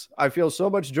Bucks. I feel so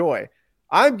much joy.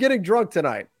 I'm getting drunk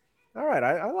tonight." All right,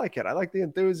 I like it. I like the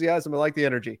enthusiasm. I like the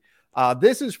energy.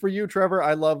 This is for you, Trevor.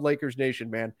 I love Lakers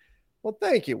Nation, man. Well,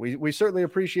 thank you. We certainly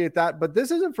appreciate that. But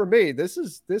this isn't for me. This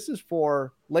is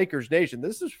for Lakers Nation.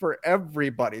 This is for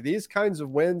everybody. These kinds of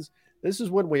wins, This is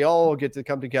when we all get to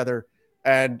come together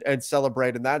and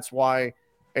celebrate. And that's why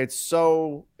it's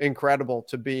so incredible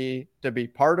to be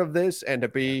part of this and to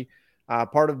be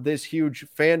part of this huge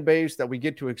fan base that we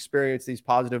get to experience these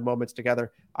positive moments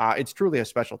together. It's truly a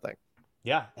special thing.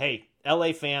 Yeah. Hey,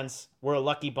 LA fans, we're a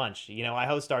lucky bunch. I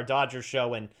host our Dodgers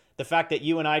show, and the fact that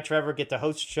you and I, Trevor, get to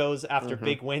host shows after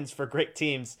big wins for great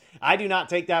teams, I do not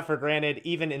take that for granted,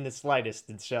 even in the slightest.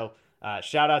 And so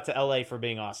shout out to LA for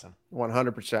being awesome.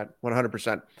 100%.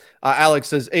 100%. Alex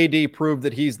says AD proved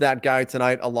that he's that guy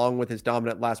tonight, along with his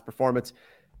dominant last performance.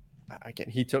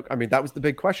 Again, that was the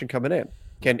big question coming in.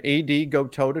 Can AD go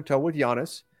toe to toe with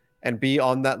Giannis and be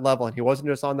on that level? And he wasn't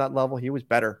just on that level. He was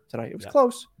better tonight. It was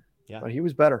close, but he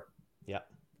was better. Yeah.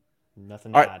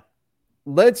 Nothing to add.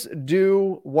 Let's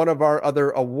do one of our other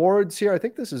awards here. I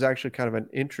think this is actually kind of an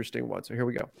interesting one. So here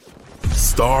we go.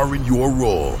 Star in your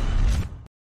role.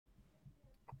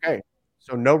 Okay.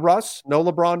 So no Russ, no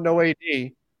LeBron, no AD.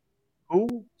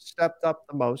 Who stepped up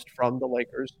the most from the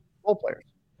Lakers role players?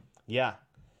 Yeah.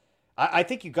 I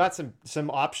think you got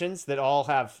some options that all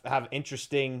have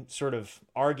interesting sort of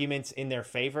arguments in their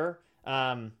favor.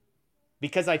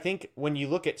 Because I think when you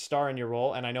look at star in your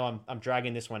role, and I know I'm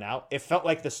dragging this one out, it felt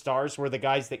like the stars were the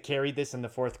guys that carried this in the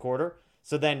fourth quarter.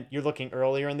 So then you're looking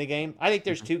earlier in the game. I think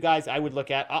there's two guys I would look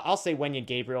at. I'll say Wenyen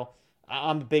Gabriel.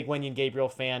 I'm a big Wenyen Gabriel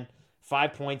fan.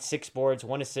 5 points, 6 boards,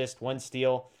 1 assist, 1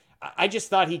 steal. I just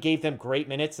thought he gave them great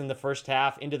minutes in the first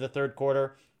half into the third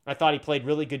quarter. I thought he played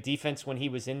really good defense when he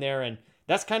was in there, and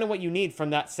that's kind of what you need from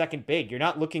that second big. You're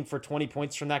not looking for 20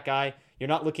 points from that guy. You're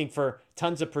not looking for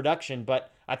tons of production,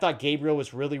 but I thought Gabriel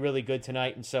was really, really good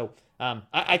tonight. And so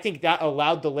I think that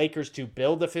allowed the Lakers to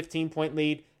build a 15-point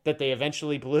lead that they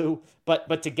eventually blew,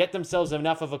 but to get themselves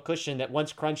enough of a cushion that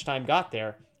once crunch time got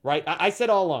there, right? I said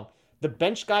all along, the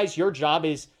bench guys, your job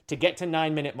is to get to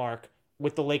 9-minute mark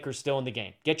with the Lakers still in the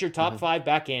game. Get your top 5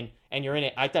 back in, and you're in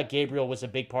it. I thought Gabriel was a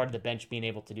big part of the bench being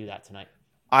able to do that tonight.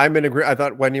 I'm in agree. I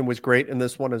thought Wenyen was great in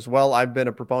this one as well. I've been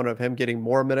a proponent of him getting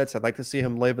more minutes. I'd like to see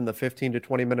him live in the 15 to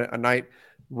 20 minute a night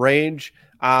range.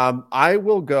 I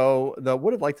will go,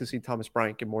 would have liked to see Thomas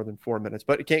Bryant get more than 4 minutes,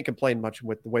 but you can't complain much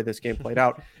with the way this game played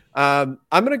out. I'm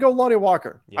going to go Lonnie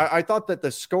Walker. Yeah. I thought that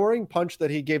the scoring punch that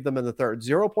he gave them in the third,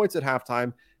 0 points at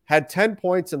halftime, had 10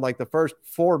 points in like the first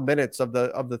 4 minutes of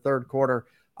the third quarter,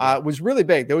 was really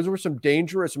big. Those were some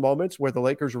dangerous moments where the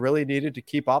Lakers really needed to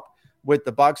keep up with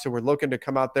the Bucks, who were looking to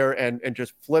come out there and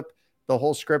just flip the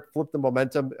whole script, flip the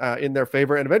momentum in their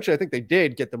favor. And eventually I think they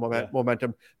did get the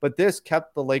momentum, but this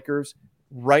kept the Lakers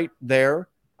right there,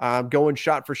 going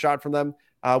shot for shot from them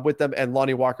with them. And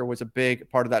Lonnie Walker was a big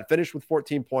part of that. Finished with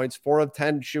 14 points, 4 of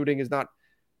 10 shooting is not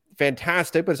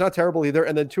fantastic, but it's not terrible either.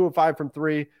 And then 2 of 5 from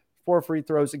 3, 4 free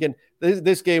throws. Again,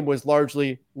 this game was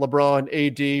largely LeBron,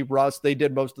 AD, Russ. They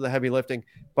did most of the heavy lifting,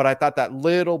 but I thought that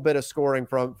little bit of scoring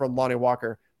from Lonnie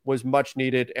Walker was much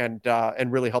needed and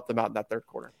really helped them out in that third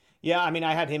quarter. Yeah, I mean,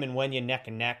 I had him and Wenyen neck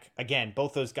and neck. Again,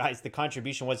 both those guys, the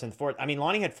contribution was in the fourth. I mean,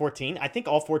 Lonnie had 14. I think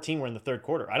all 14 were in the third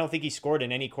quarter. I don't think he scored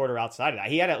in any quarter outside of that.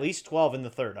 He had at least 12 in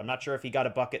the third. I'm not sure if he got a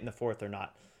bucket in the fourth or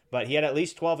not, but he had at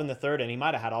least 12 in the third, and he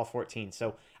might have had all 14.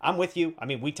 So I'm with you. I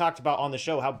mean, we talked about on the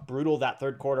show how brutal that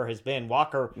third quarter has been.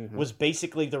 Walker was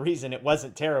basically the reason it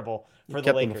wasn't terrible for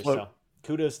the Lakers. So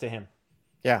kudos to him.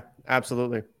 Yeah,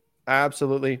 absolutely.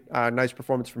 Absolutely. Nice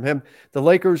performance from him. The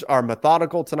Lakers are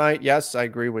methodical tonight. Yes, I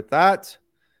agree with that.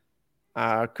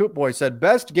 Coop Boy said,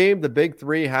 best game the big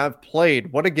three have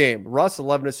played. What a game. Russ,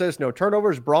 11 assists, no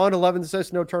turnovers. Braun, 11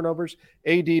 assists, no turnovers.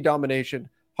 AD domination.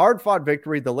 Hard-fought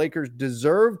victory. The Lakers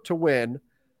deserve to win.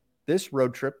 This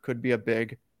road trip could be a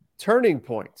big turning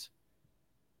point.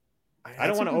 I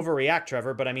don't want to overreact,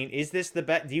 Trevor, but I mean, is this the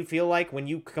bet? Do you feel like when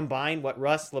you combine what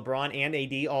Russ, LeBron, and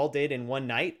AD all did in one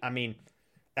night, I mean,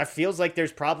 that feels like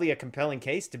there's probably a compelling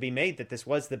case to be made that this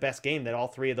was the best game that all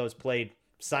three of those played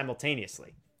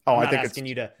simultaneously. I'm not asking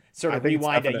you to sort of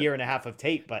rewind a year and a half of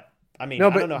tape, but I mean, I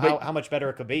don't know how much better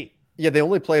it could be. Yeah, they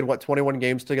only played, 21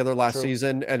 games together last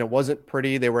season, and it wasn't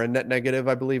pretty. They were a net negative,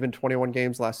 I believe, in 21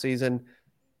 games last season.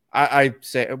 I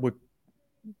say with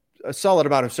a solid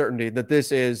amount of certainty that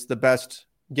this is the best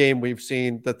game we've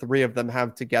seen the three of them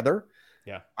have together.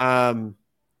 Yeah.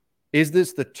 Is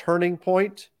this the turning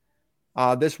point?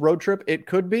 This road trip, it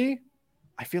could be.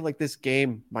 I feel like this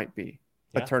game might be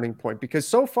a turning point because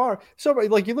so far,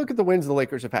 like you look at the wins the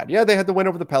Lakers have had. Yeah, they had the win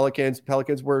over the Pelicans.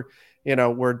 Pelicans were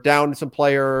down some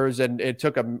players, and it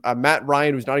took a Matt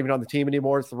Ryan, who's not even on the team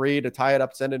anymore, 3 to tie it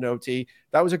up, send an OT.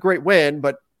 That was a great win,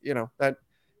 but that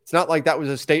it's not like that was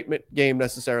a statement game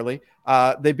necessarily.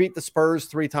 They beat the Spurs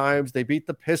 3 times. They beat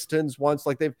the Pistons once.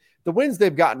 Like the wins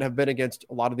they've gotten have been against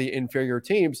a lot of the inferior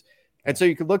teams. And so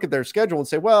you could look at their schedule and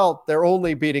say, well, they're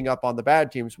only beating up on the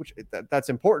bad teams, which that's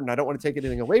important. I don't want to take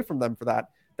anything away from them for that.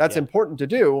 That's important to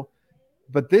do.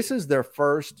 But this is their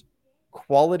first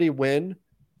quality win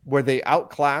where they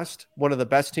outclassed one of the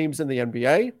best teams in the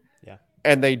NBA. Yeah.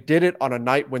 And they did it on a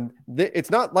night when it's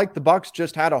not like the Bucks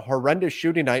just had a horrendous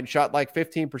shooting night and shot like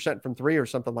 15% from three or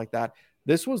something like that.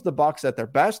 This was the Bucks at their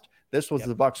best. This was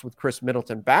the Bucks with Chris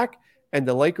Middleton back, and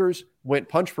the Lakers went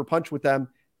punch for punch with them,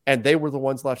 and they were the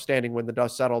ones left standing when the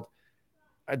dust settled.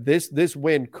 This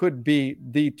win could be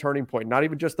the turning point, not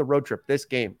even just the road trip. This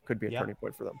game could be a turning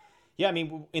point for them. Yeah, I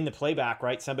mean, in the playback,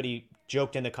 right, somebody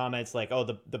joked in the comments like, oh,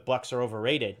 the Bucks are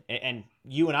overrated. And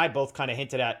you and I both kind of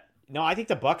hinted at, no, I think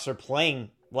the Bucks are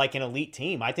playing like an elite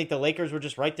team. I think the Lakers were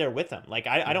just right there with them. Like,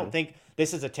 I don't think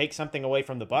this is a take something away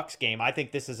from the Bucks game. I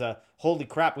think this is a, holy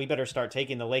crap, we better start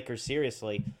taking the Lakers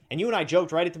seriously. And you and I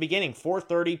joked right at the beginning,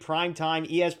 4:30 primetime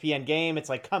ESPN game. It's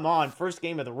like, come on, first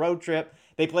game of the road trip.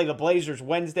 They play the Blazers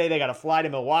Wednesday. They got to fly to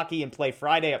Milwaukee and play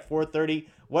Friday at 4:30.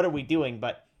 What are we doing?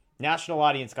 But national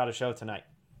audience got a show tonight.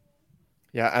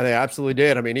 Yeah, and they absolutely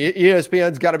did. I mean,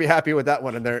 ESPN's got to be happy with that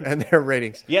one and their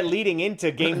ratings. Yeah, leading into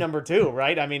game number 2,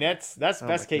 right? I mean, that's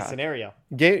best case scenario.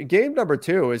 Game number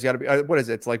 2 has got to be what is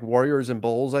it? It's like Warriors and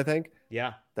Bulls, I think.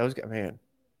 Yeah, those man.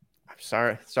 I'm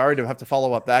sorry to have to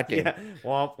follow up that game. Yeah.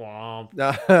 Womp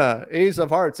womp. Ace of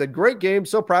Hearts said, "Great game.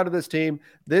 So proud of this team.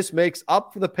 This makes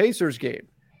up for the Pacers game.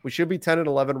 We should be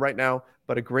 10-11 right now,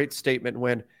 but a great statement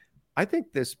win. I think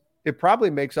it probably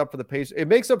makes up for the Pacers. It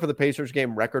makes up for the Pacers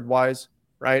game record wise."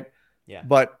 Right. Yeah.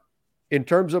 But in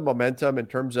terms of momentum, in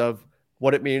terms of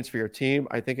what it means for your team,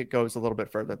 I think it goes a little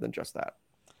bit further than just that.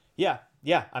 Yeah.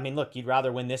 Yeah. I mean, look, you'd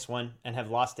rather win this one and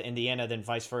have lost to Indiana than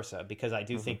vice versa, because I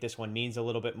do think this one means a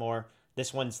little bit more.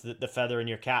 This one's the feather in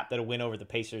your cap that a win over the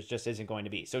Pacers just isn't going to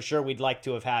be. So sure, we'd like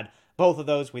to have had both of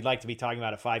those. We'd like to be talking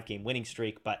about a 5-game winning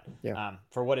streak, but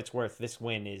for what it's worth, this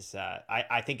win is,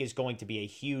 I think is going to be a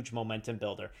huge momentum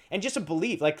builder. And just to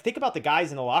believe, like, think about the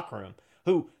guys in the locker room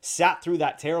who sat through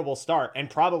that terrible start and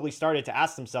probably started to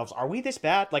ask themselves, are we this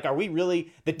bad? Like, are we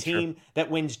really the team that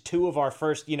wins 2 of our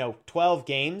first, 12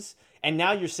 games? And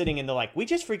now you're sitting in the, like, we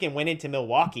just freaking went into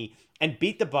Milwaukee and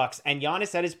beat the Bucks, and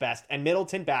Giannis at his best, and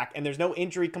Middleton back, and there's no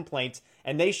injury complaints,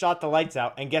 and they shot the lights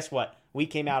out, and guess what? We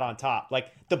came out on top.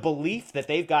 Like, the belief that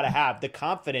they've got to have, the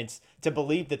confidence to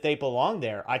believe that they belong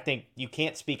there, I think you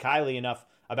can't speak highly enough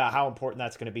about how important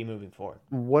that's going to be moving forward.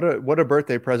 What a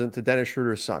birthday present to Dennis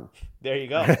Schroeder's son. There you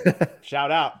go. Shout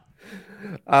out.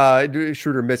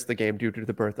 Schroeder missed the game due to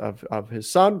the birth of his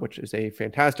son, which is a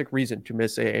fantastic reason to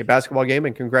miss a basketball game,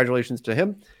 and congratulations to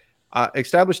him.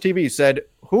 Established TV said,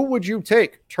 who would you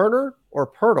take, Turner or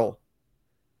Pirtle?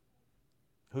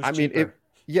 Who's cheaper?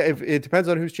 If it depends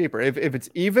on who's cheaper. If it's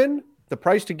even, the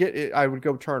price to get it, I would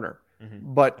go Turner.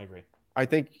 But I agree. I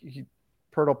think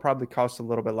Pirtle probably costs a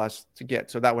little bit less to get,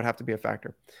 so that would have to be a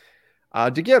factor.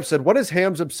 DeGive said, what is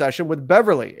Ham's obsession with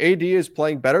Beverly? AD is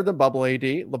playing better than bubble AD.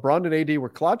 LeBron and AD were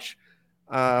clutch.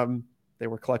 They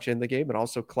were clutch in the game and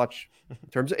also clutch in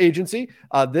terms of agency.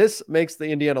 This makes the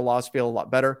Indiana loss feel a lot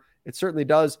better. It certainly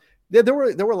does. There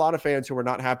were a lot of fans who were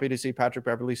not happy to see Patrick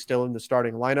Beverly still in the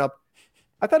starting lineup.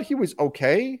 I thought he was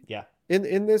okay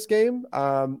in this game.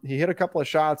 He hit a couple of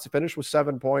shots, finished with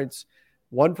 7 points,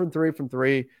 1 from 3 from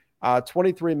 3,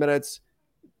 23 minutes.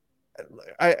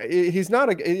 He's not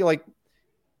like,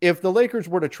 if the Lakers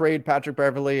were to trade Patrick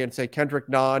Beverly and say Kendrick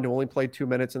Nunn, who only played 2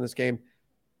 minutes in this game,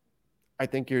 I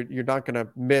think you're not going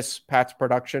to miss Pat's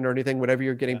production or anything. Whatever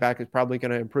you're getting back is probably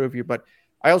going to improve you. But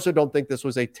I also don't think this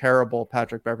was a terrible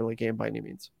Patrick Beverly game by any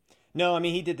means. No, I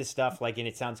mean, he did the stuff, like, and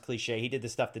it sounds cliche, he did the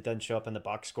stuff that doesn't show up in the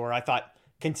box score. I thought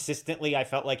consistently, I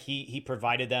felt like he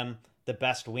provided them the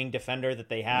best wing defender that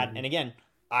they had. And again,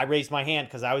 I raised my hand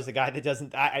because I was the guy that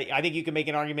doesn't, I think you can make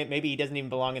an argument, maybe he doesn't even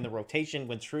belong in the rotation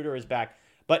when Schroeder is back.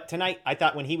 But tonight, I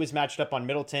thought when he was matched up on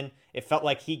Middleton, it felt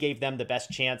like he gave them the best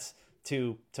chance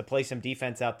to play some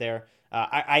defense out there.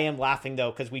 I am laughing,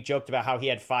 though, because we joked about how he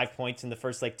had 5 points in the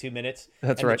first, 2 minits.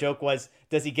 That's and right. The joke was,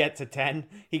 does he get to 10?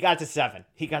 He got to 7.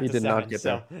 He did 7. Not get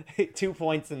so 2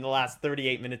 points in the last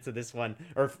 38 minutes of this one,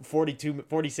 or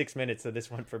 46 minutes of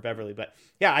this one for Beverly. But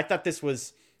yeah, I thought this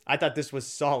was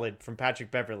solid from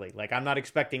Patrick Beverly. Like, I'm not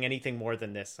expecting anything more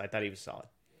than this. I thought he was solid.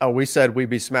 Oh, we said we'd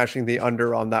be smashing the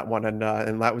under on that one, and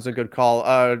that was a good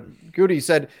call. Goody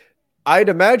said, I'd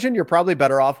imagine you're probably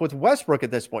better off with Westbrook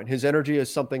at this point. His energy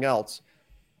is something else.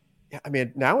 Yeah, I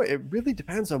mean, now it really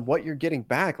depends on what you're getting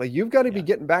back. Like, you've got to be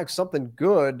getting back something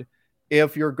good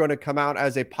if you're going to come out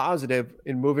as a positive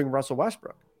in moving Russell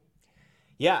Westbrook.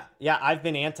 Yeah, I've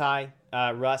been anti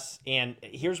Russ, and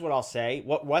here's what I'll say.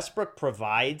 What Westbrook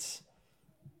provides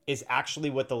is actually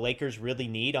what the Lakers really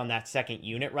need on that second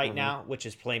unit right now, which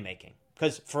is playmaking.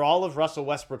 Because for all of Russell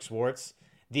Westbrook's warts,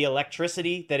 the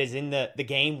electricity that is in the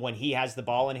game when he has the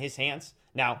ball in his hands.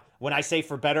 Now, when I say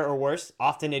for better or worse,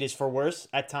 often it is for worse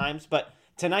at times, but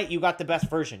tonight you got the best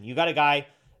version. You got a guy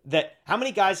that, how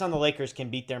many guys on the Lakers can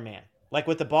beat their man? Like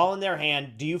with the ball in their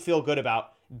hand, do you feel good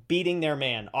about beating their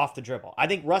man off the dribble? I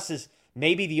think Russ is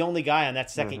maybe the only guy on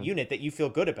that second unit that you feel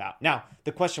good about. Now,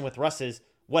 the question with Russ is,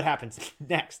 what happens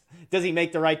next? Does he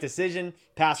make the right decision,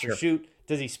 pass or shoot?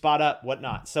 Does he spot up,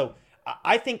 whatnot? So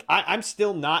I think I'm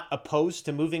still not opposed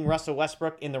to moving Russell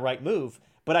Westbrook in the right move,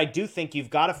 but I do think you've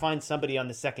got to find somebody on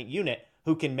the second unit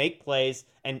who can make plays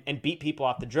and beat people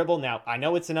off the dribble. Now, I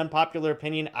know it's an unpopular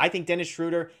opinion. I think Dennis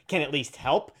Schroeder can at least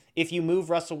help if you move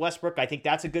Russell Westbrook. I think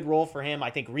that's a good role for him.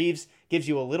 I think Reeves gives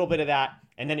you a little bit of that.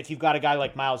 And then if you've got a guy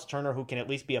like Miles Turner who can at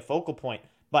least be a focal point.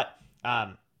 But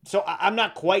so I'm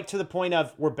not quite to the point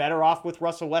of we're better off with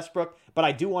Russell Westbrook, but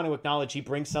I do want to acknowledge he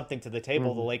brings something to the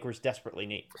table the Lakers desperately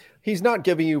need. He's not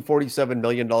giving you $47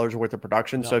 million worth of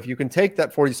production. No. So if you can take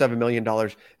that $47 million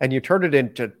and you turn it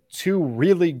into two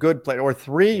really good players or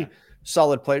three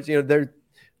solid players,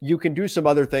 you can do some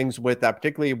other things with that,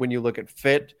 particularly when you look at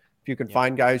fit. If you can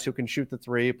find guys who can shoot the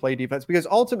three, play defense, because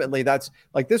ultimately that's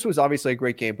like, this was obviously a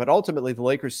great game, but ultimately the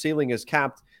Lakers ceiling is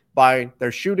capped by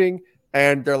their shooting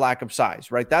and their lack of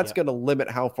size, right? That's going to limit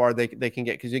how far they can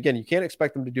get. Because again, you can't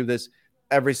expect them to do this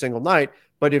every single night.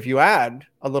 But if you add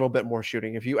a little bit more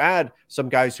shooting, if you add some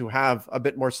guys who have a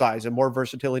bit more size and more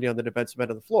versatility on the defensive end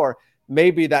of the floor,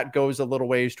 maybe that goes a little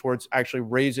ways towards actually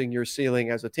raising your ceiling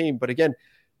as a team. But again,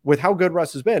 with how good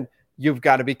Russ has been, you've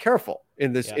got to be careful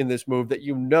in this move that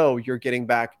you're getting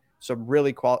back some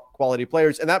really quality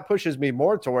players. And that pushes me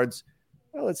more towards,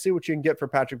 well, let's see what you can get for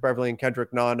Patrick Beverley and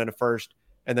Kendrick Nunn and a first,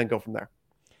 and then go from there.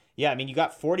 Yeah, I mean, you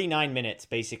got 49 minutes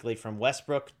basically from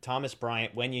Westbrook, Thomas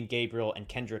Bryant, Wenyen Gabriel, and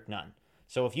Kendrick Nunn.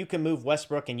 So if you can move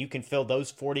Westbrook and you can fill those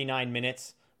 49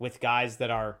 minutes with guys that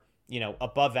are,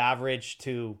 above average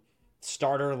to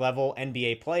starter level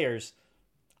NBA players,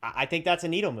 I think that's a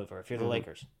needle mover if you're the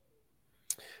Lakers.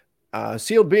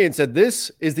 Sealed Bean said,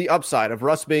 this is the upside of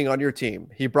Russ being on your team.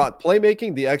 He brought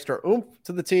playmaking, the extra oomph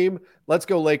to the team. Let's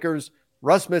go Lakers.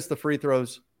 Russ missed the free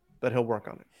throws, but he'll work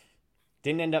on it.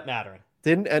 Didn't end up mattering.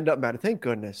 Thank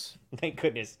goodness. Thank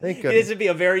goodness. This would be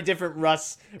a very different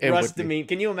Russ demeanor.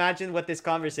 Can you imagine what this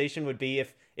conversation would be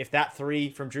if that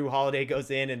three from Drew Holiday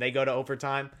goes in and they go to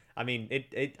overtime? I mean,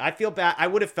 I feel bad. I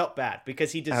would have felt bad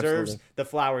because he deserves the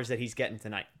flowers that he's getting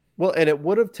tonight. Well, and it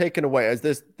would have taken away, as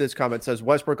this comment says,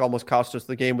 Westbrook almost cost us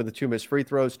the game with the 2 missed free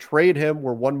throws. Trade him.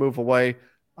 We're one move away.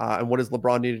 And what does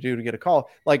LeBron need to do to get a call?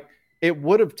 Like, it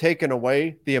would have taken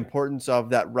away the importance of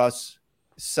that Russ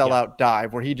sellout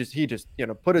dive where he just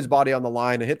put his body on the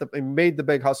line and made the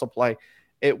big hustle play.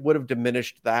 It would have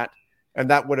diminished that, and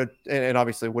that would have, and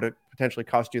obviously would have potentially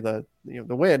cost you the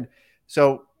win.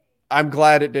 So I'm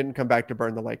glad it didn't come back to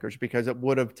burn the Lakers, because it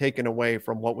would have taken away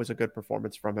from what was a good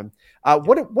performance from him.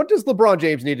 What does LeBron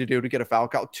James need to do to get a foul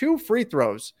call? 2 free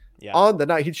throws on the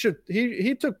night.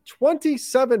 He took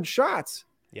 27 shots.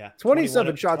 Yeah,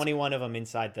 27 shots. 21 of them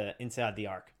inside the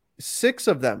arc. 6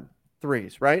 of them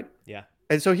threes, right? Yeah.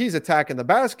 And so he's attacking the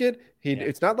basket.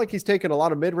 It's not like he's taking a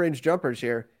lot of mid-range jumpers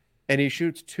here, and he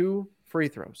shoots 2 free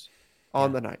throws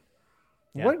on the night.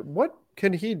 Yeah. What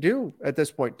can he do at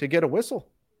this point to get a whistle?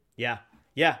 Yeah.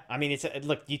 I mean, if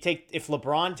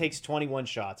LeBron takes 21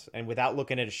 shots, and without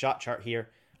looking at a shot chart here,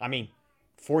 I mean,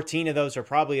 14 of those are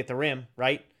probably at the rim,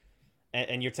 right?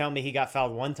 And you're telling me he got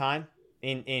fouled one time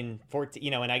in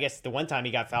 14, and I guess the one time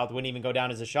he got fouled wouldn't even go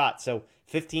down as a shot. So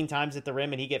 15 times at the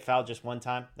rim and he get fouled just one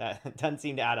time. That doesn't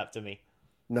seem to add up to me.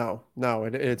 No,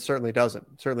 it certainly doesn't.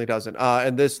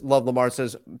 And this Love Lamar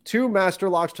says 2 master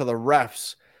locks to the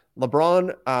refs.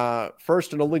 LeBron,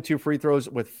 first and only 2 free throws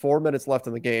with 4 minutes left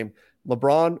in the game.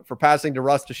 LeBron for passing to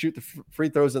Russ to shoot the free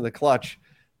throws in the clutch.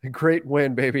 Great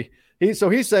win, baby.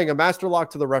 He's saying a master lock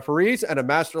to the referees and a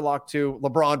master lock to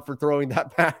LeBron for throwing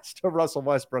that pass to Russell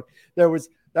Westbrook. That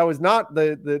was not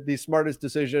the smartest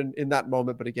decision in that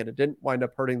moment, but again, it didn't wind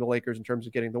up hurting the Lakers in terms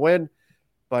of getting the win.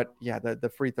 But yeah, the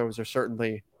free throws are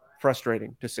certainly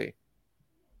frustrating to see.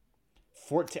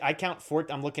 14. I count 4.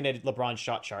 I'm looking at LeBron's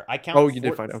shot chart. I count. Oh, you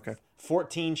did find okay.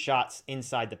 14 shots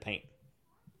inside the paint.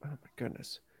 Oh my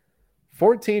goodness,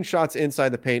 14 shots inside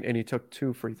the paint, and he took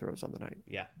 2 free throws on the night.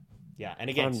 Yeah, and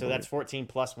again, so that's 14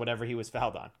 plus whatever he was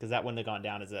fouled on, because that wouldn't have gone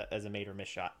down as a made or miss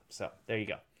shot. So there you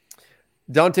go.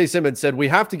 Dante Simmons said, we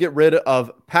have to get rid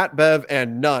of Pat Bev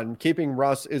and Nunn. Keeping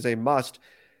Russ is a must.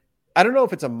 I don't know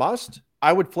if it's a must.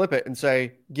 I would flip it and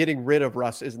say getting rid of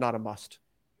Russ is not a must.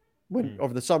 When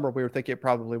over the summer we were thinking it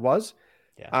probably was.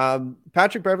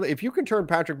 Patrick Beverley, if you can turn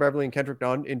Patrick Beverley and Kendrick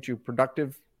Nunn into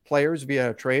productive players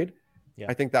via a trade,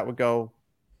 I think that would go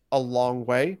a long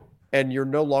way. And you're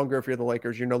no longer, if you're the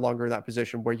Lakers, you're no longer in that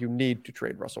position where you need to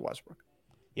trade Russell Westbrook.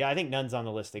 Yeah, I think Nunn's on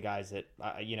the list of guys that,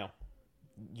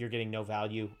 you're getting no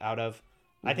value out of.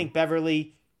 Mm-hmm. I think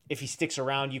Beverley, if he sticks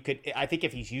around, I think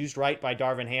if he's used right by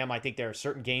Darvin Ham, I think there are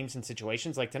certain games and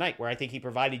situations like tonight where I think he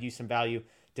provided you some value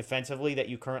defensively that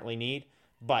you currently need.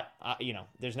 But,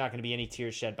 there's not going to be any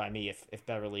tears shed by me if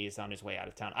Beverley is on his way out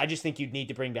of town. I just think you'd need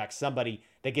to bring back somebody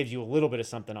that gives you a little bit of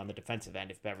something on the defensive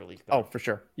end if Beverley's gone. Oh, for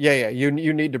sure. Yeah. You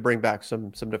need to bring back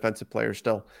some defensive players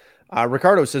still.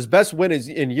 Ricardo says, best win is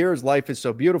in years. Life is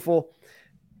so beautiful.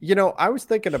 I was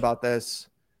thinking about this.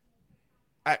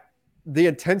 The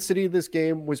intensity this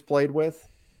game was played with.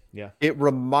 Yeah. It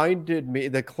reminded me,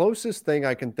 the closest thing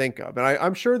I can think of, and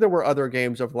I'm sure there were other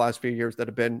games over the last few years that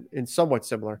have been in somewhat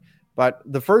similar, but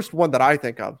the first one that I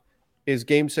think of is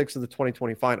Game 6 of the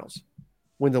 2020 Finals,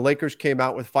 when the Lakers came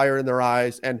out with fire in their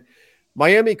eyes, and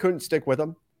Miami couldn't stick with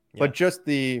them, but just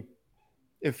the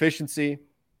efficiency,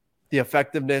 the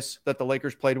effectiveness that the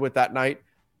Lakers played with that night,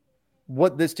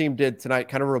 what this team did tonight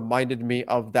kind of reminded me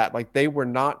of that. Like, they were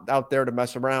not out there to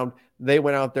mess around. They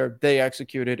went out there, they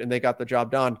executed, and they got the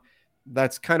job done.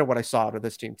 That's kind of what I saw out of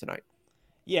this team tonight.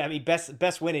 Yeah, I mean,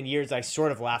 best win in years, I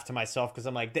sort of laughed to myself because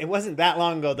I'm like, it wasn't that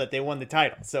long ago that they won the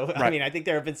title. So, right. I mean, I think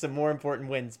there have been some more important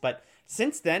wins. But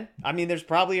since then, I mean, there's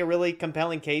probably a really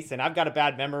compelling case, and I've got a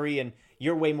bad memory, and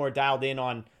you're way more dialed in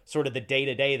on sort of the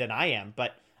day-to-day than I am.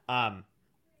 But,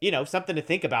 something to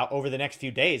think about over the next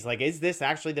few days. Like, is this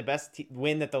actually the best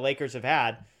win that the Lakers have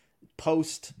had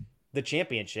post the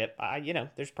championship?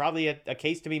 There's probably a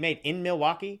case to be made in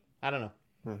Milwaukee. I don't know.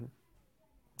 Mm-hmm.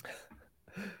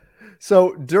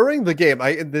 So during the game,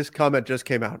 this comment just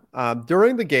came out.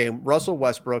 During the game, Russell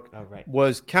Westbrook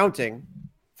was counting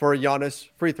for Giannis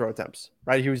free throw attempts,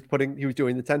 right? He was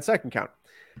doing the 10-second count.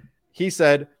 He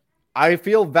said, I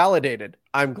feel validated.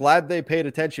 I'm glad they paid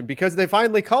attention because they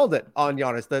finally called it on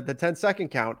Giannis, the 10-second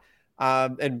count.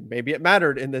 And maybe it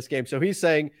mattered in this game. So he's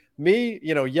saying, me,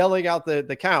 yelling out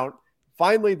the count,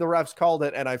 finally the refs called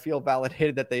it, and I feel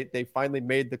validated that they finally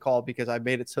made the call because I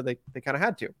made it so they kind of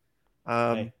had to.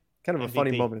 Kind of a MVP.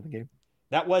 Funny moment in the game.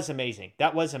 That was amazing.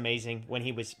 That was amazing when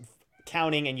he was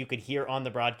counting and you could hear on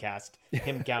the broadcast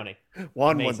him counting.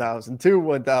 1,000,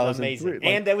 2,000. Amazing. 3,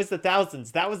 and there was the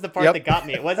thousands. That was the part that got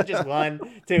me. It wasn't just 1,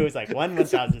 2. It was like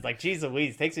 1,000. It's like, geez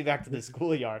Louise, takes me back to the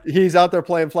schoolyard. He's out there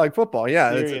playing flag football.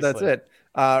 Yeah, that's it.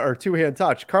 Or two-hand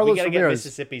touch. Carlos we got to get Ramirez.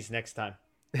 Mississippi's next time.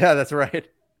 Yeah, that's right.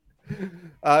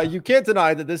 You can't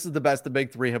deny that this is the best the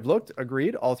big three have looked.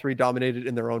 Agreed. All three dominated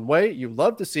in their own way. You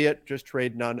love to see it. Just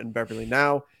trade Nunn and Beverley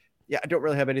now. Yeah, I don't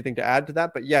really have anything to add to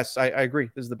that, but yes, I agree.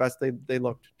 This is the best they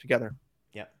looked together.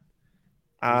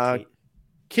 Yep.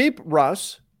 Keep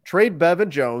Russ, trade Bev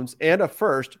and Jones, and a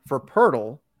first for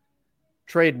Pirtle.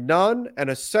 Trade Nunn and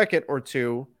a second or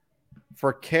two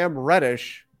for Cam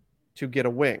Reddish to get a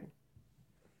wing.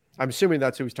 I'm assuming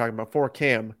that's who he's talking about, for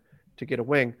Cam to get a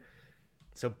wing.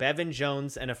 So Bevan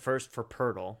Jones and a first for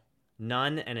Pirtle,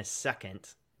 Nunn and a second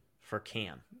for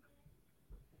Cam.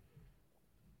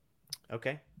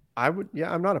 Okay. I'm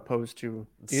not opposed to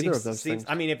either of those things.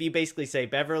 I mean, if you basically say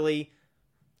Beverly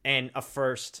and a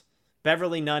first,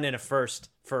 Beverly, Nunn, and a first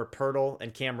for Pirtle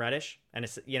and Cam Reddish, and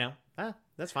it's,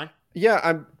 that's fine.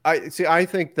 Yeah, I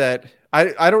think that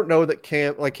I don't know that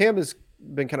Cam has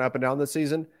been kind of up and down this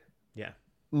season. Yeah.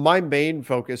 My main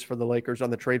focus for the Lakers on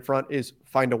the trade front is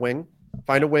find a wing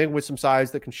with some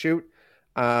size that can shoot.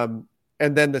 And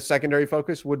then the secondary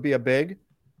focus would be a big.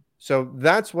 So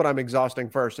that's what I'm exhausting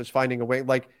first, is finding a wing.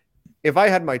 Like, if I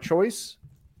had my choice,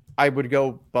 I would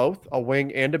go both, a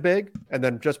wing and a big. And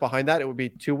then just behind that, it would be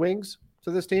 2 wings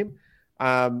to this team.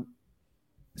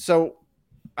 So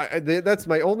that's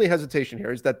my only hesitation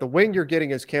here, is that the wing you're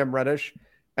getting is Cam Reddish.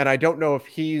 And I don't know if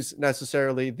he's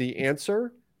necessarily the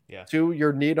answer to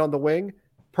your need on the wing.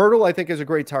 Pirtle, I think, is a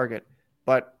great target.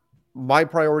 But my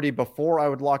priority before I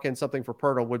would lock in something for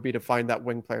Pirtle would be to find that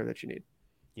wing player that you need.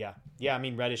 Yeah. I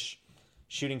mean, Reddish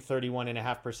shooting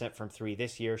 31.5% from 3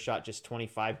 this year, shot just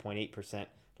 25.8%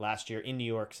 last year in New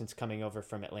York since coming over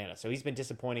from Atlanta. So he's been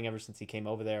disappointing ever since he came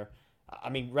over there. I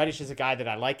mean, Reddish is a guy that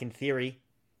I like in theory.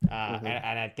 And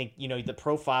I think, the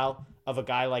profile of a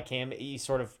guy like him, he's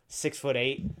sort of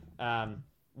 6'8",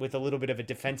 with a little bit of a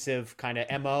defensive kind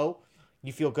of MO.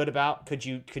 You feel good about? Could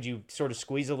you sort of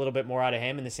squeeze a little bit more out of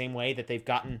him in the same way that they've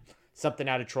gotten something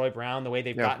out of Troy Brown, the way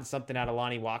they've gotten something out of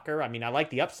Lonnie Walker? I mean, I like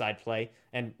the upside play,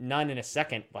 and Nunn in a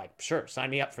second, like, sure, sign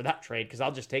me up for that trade, because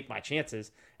I'll just take my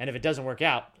chances. And if it doesn't work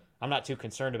out, I'm not too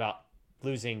concerned about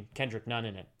losing Kendrick Nunn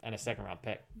in it and a second-round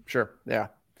pick. Sure, yeah.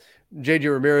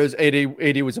 JJ Ramirez,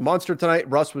 AD was a monster tonight.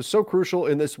 Russ was so crucial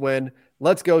in this win.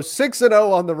 Let's go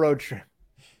 6-0 on the road trip.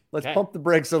 Let's pump the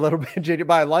brakes a little bit, JJ.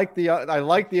 But I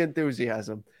like the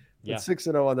enthusiasm. Yeah.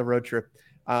 6-0 on the road trip.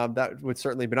 That would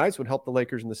certainly be nice. Would help the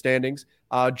Lakers in the standings.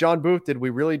 John Booth, did we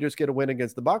really just get a win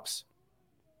against the Bucks?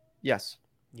 Yes.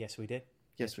 Yes, we did.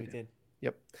 Yes, we did.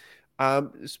 Yep.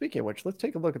 Speaking of which, let's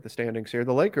take a look at the standings here.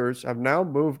 The Lakers have now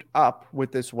moved up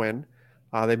with this win.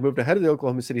 They've moved ahead of the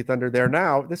Oklahoma City Thunder. They're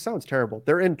now, this sounds terrible,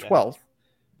 they're in 12th.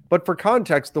 But for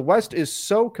context, the West is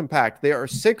so compact. They are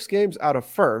 6 games out of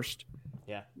first.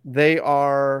 Yeah. They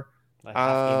are like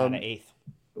half game out of 8th.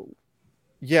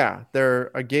 Yeah,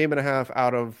 they're a game and a half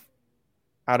out of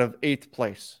 8th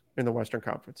place in the Western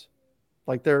Conference.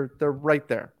 Like they're right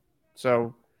there.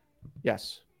 So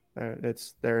yes,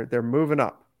 they're moving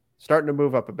up, starting to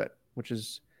move up a bit, which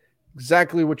is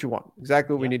exactly what you want,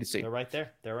 exactly what we need to see. They're right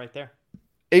there. They're right there.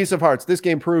 Ace of Hearts. This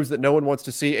game proves that no one wants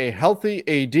to see a healthy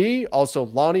AD. Also,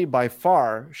 Lonnie by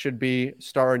far should be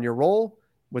star in your role.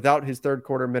 Without his third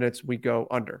quarter minutes, we go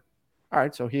under. All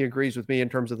right, so he agrees with me in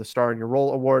terms of the star in your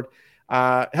role award.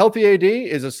 Healthy AD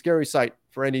is a scary sight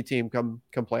for any team come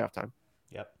playoff time.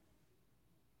 Yep.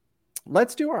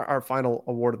 Let's do our final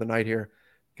award of the night here,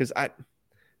 because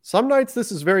some nights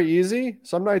this is very easy,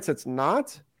 some nights it's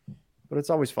not, but it's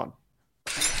always fun.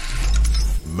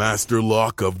 Master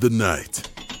Lock of the Night.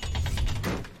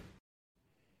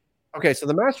 Okay, so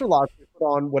the Master Lock we put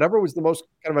on whatever was the most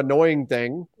kind of annoying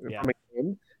thing from a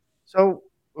game. So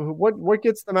what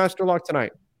gets the Master Lock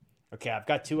tonight? Okay, I've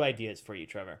got 2 ideas for you,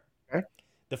 Trevor. Okay.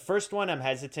 The first one I'm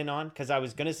hesitant on because I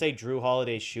was going to say Drew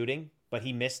Holiday's shooting, but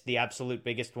he missed the absolute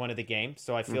biggest one of the game.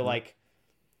 So I feel like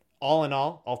all in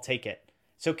all, I'll take it.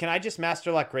 So can I just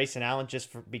Master Lock Grayson Allen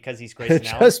because he's Grayson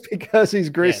Allen? Just because he's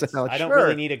Grayson Allen. I don't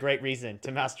really need a great reason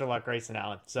to Master Lock Grayson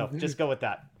Allen. So just go with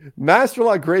that. Master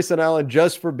Lock Grayson Allen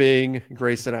just for being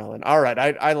Grayson Allen. All right.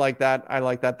 I like that. I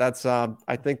like that. That's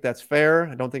I think that's fair.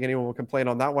 I don't think anyone will complain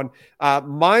on that one.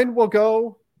 Mine will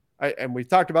go, and we've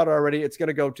talked about it already. It's going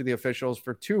to go to the officials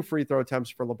for 2 free throw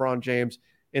attempts for LeBron James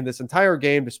in this entire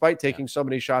game, despite taking so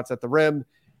many shots at the rim.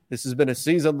 This has been a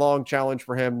season-long challenge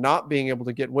for him, not being able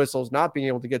to get whistles, not being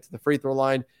able to get to the free throw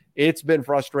line. It's been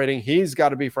frustrating. He's got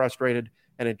to be frustrated,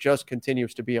 and it just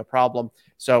continues to be a problem.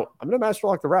 So I'm going to Master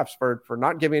Lock the refs for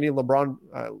not giving any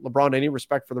LeBron any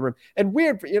respect for the rim. And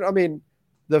weird,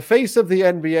 the face of the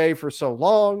NBA for so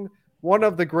long, one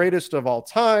of the greatest of all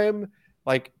time,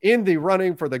 like in the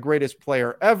running for the greatest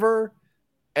player ever,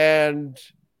 and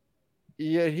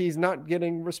he's not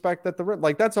getting respect at the rim.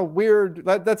 Like that's a weird.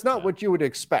 That's not what you would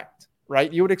expect,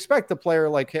 right? You would expect a player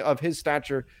like of his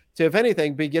stature to, if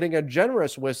anything, be getting a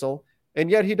generous whistle, and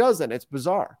yet he doesn't. It's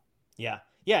bizarre. Yeah,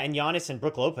 and Giannis and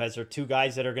Brook Lopez are 2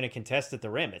 guys that are going to contest at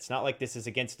the rim. It's not like this is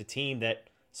against a team that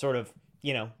sort of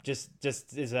just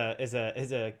is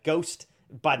a ghost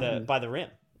by the rim.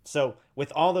 So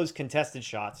with all those contested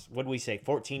shots, what do we say?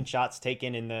 14 shots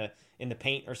taken in the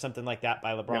paint or something like that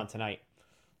by LeBron tonight.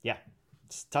 Yeah.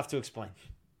 It's tough to explain.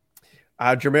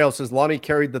 Jermail says Lonnie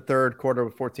carried the third quarter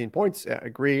with 14 points. Yeah,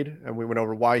 agreed. And we went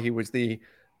over why he was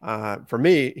for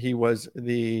me, he was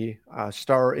the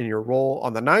star in your role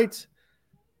on the night.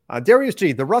 Darius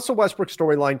G, the Russell Westbrook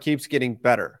storyline keeps getting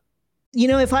better.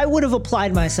 If I would have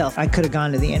applied myself, I could have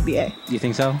gone to the NBA. You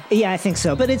think so? Yeah, I think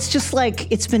so. But it's just like,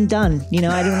 it's been done.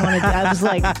 I didn't want to, I was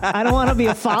like, I don't want to be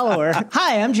a follower.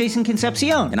 Hi, I'm Jason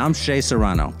Concepcion. And I'm Shea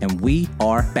Serrano. And we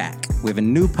are back. We have a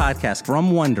new podcast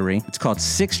from Wondery. It's called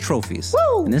 6 Trophies.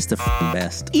 Woo! And it's the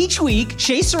best. Each week,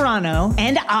 Shea Serrano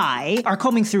and I are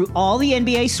combing through all the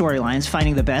NBA storylines,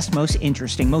 finding the best, most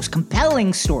interesting, most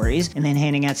compelling stories, and then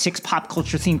handing out 6 pop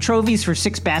culture themed trophies for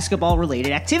 6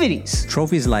 basketball-related activities.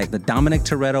 Trophies like the Dominic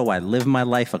Toretto I Live My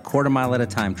Life a Quarter Mile at a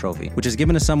Time trophy, which is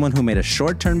given to someone who made a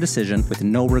short-term decision with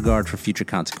no regard for future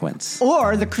consequence.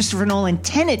 Or the Christopher Nolan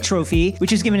Tenet trophy,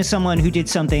 which is given to someone who did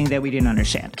something that we didn't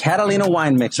understand. Catalina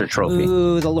Wine Mixer trophy.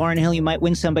 Ooh, the Lauryn Hill You Might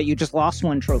Win Some, But You Just Lost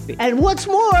One trophy. And what's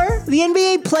more, the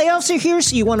NBA playoffs are here,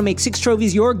 so you want to make 6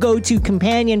 Trophies your go-to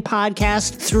companion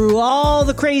podcast through all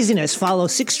the craziness. Follow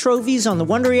 6 Trophies on the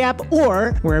Wondery app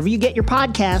or wherever you get your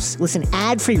podcasts. Listen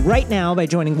ad-free right now by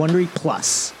joining Wondery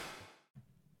Plus.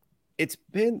 It's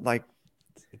been like...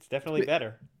 It's definitely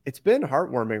better. It's been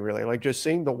heartwarming, really. Like just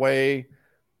seeing the way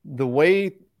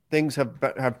things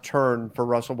have turned for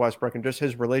Russell Westbrook and just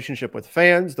his relationship with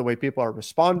fans, the way people are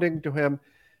responding to him.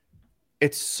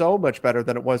 It's so much better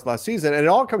than it was last season. And it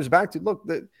all comes back to, look,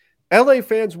 the LA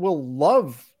fans will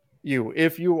love you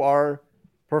if you are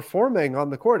performing on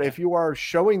the court, if you are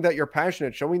showing that you're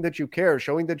passionate, showing that you care,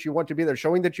 showing that you want to be there,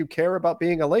 showing that you care about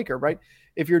being a Laker, right?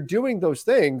 If you're doing those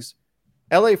things,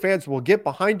 LA fans will get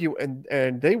behind you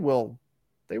and they will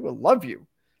love you.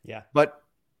 Yeah. But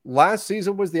last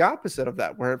season was the opposite of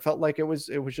that, where it felt like it was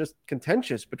just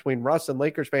contentious between Russ and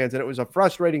Lakers fans, and it was a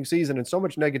frustrating season and so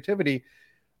much negativity.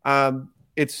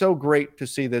 It's so great to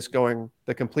see this going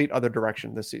the complete other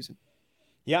direction this season.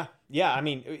 Yeah. Yeah. I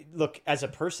mean, look, as a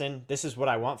person, this is what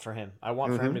I want for him. I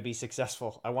want for him to be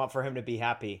successful. I want for him to be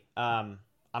happy. I'm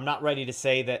not ready to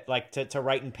say that, like, to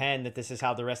write in pen that this is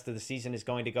how the rest of the season is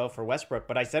going to go for Westbrook.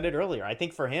 But I said it earlier. I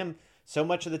think for him, so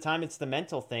much of the time it's the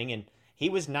mental thing. And he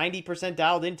was 90%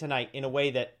 dialed in tonight in a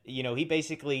way that, he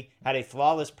basically had a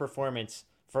flawless performance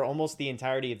for almost the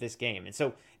entirety of this game.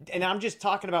 And I'm just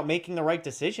talking about making the right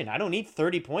decision. I don't need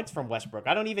 30 points from Westbrook.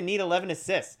 I don't even need 11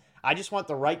 assists. I just want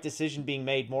the right decision being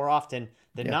made more often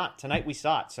than not. Tonight we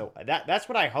saw it. So that's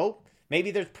what I hope.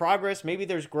 Maybe there's progress. Maybe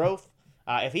there's growth.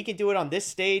 If he can do it on this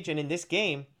stage and in this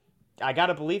game, I got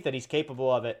to believe that he's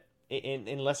capable of it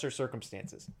in lesser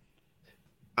circumstances.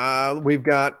 We've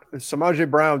got Samaje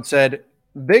Brown said,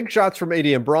 big shots from AD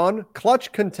and Braun,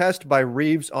 clutch contest by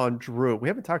Reeves on Drew. We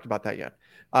haven't talked about that yet.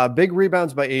 Big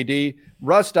rebounds by AD.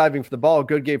 Russ diving for the ball.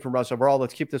 Good game from Russ overall.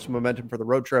 Let's keep this momentum for the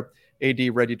road trip.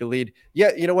 AD ready to lead.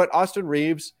 Yeah, you know what? Austin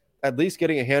Reeves at least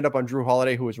getting a hand up on Drew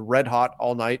Holiday, who was red hot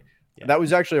all night. Yeah. That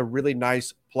was actually a really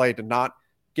nice play to not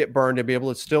get burned and be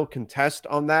able to still contest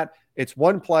on that. It's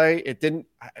one play. It didn't,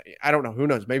 I don't know. Who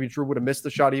knows? Maybe Drew would have missed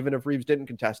the shot even if Reeves didn't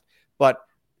contest. But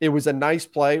it was a nice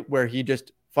play where he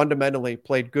just fundamentally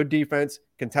played good defense,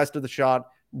 contested the shot,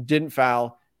 didn't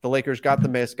foul. The Lakers got the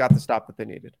miss, got the stop that they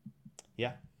needed.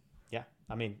 Yeah. Yeah.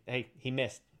 I mean, hey, he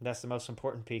missed. That's the most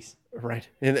important piece. Right.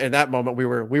 In that moment, we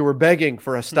were begging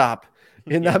for a stop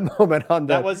in that moment.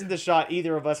 That wasn't the shot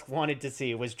either of us wanted to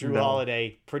see. It was Drew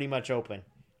Holiday pretty much open.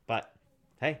 But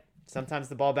hey, sometimes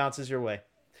the ball bounces your way.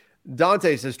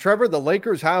 Dante says, Trevor, the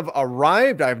Lakers have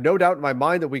arrived. I have no doubt in my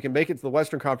mind that we can make it to the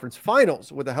Western Conference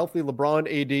Finals with a healthy LeBron,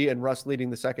 AD, and Russ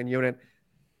leading the second unit.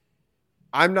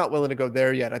 I'm not willing to go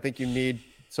there yet. I think you need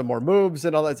some more moves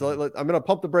and all that. So I'm going to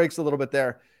pump the brakes a little bit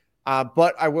there.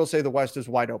 But I will say the West is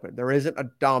wide open. There isn't a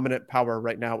dominant power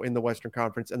right now in the Western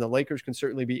Conference, and the Lakers can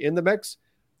certainly be in the mix.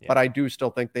 Yeah. But I do still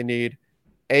think they need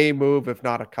a move, if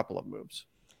not a couple of moves.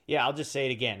 Yeah, I'll just say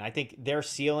it again. I think their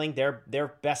ceiling,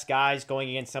 their best guys going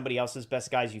against somebody else's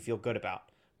best guys you feel good about.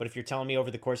 But if you're telling me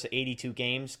over the course of 82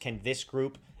 games, can this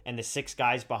group and the 6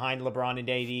 guys behind LeBron and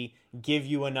AD give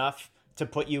you enough to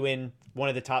put you in one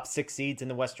of the top 6 seeds in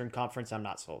the Western Conference? I'm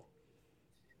not sold.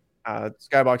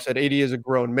 Skybox said AD is a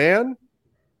grown man.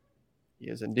 He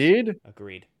is indeed.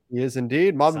 Agreed. He is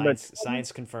indeed.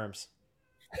 Science confirms.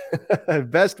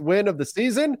 Best win of the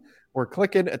season. We're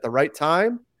clicking at the right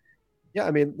time. Yeah,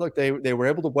 I mean, look, they were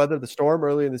able to weather the storm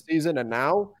early in the season, and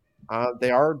now they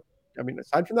are, I mean,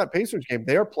 aside from that Pacers game,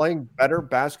 they are playing better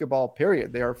basketball,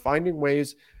 period. They are finding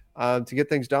ways to get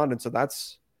things done, and so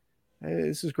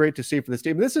this is great to see for this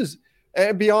team. This is,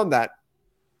 and beyond that,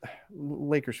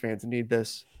 Lakers fans need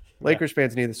this. Lakers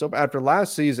fans need this. So after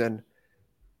last season,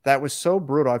 that was so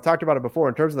brutal. I've talked about it before.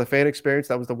 In terms of the fan experience,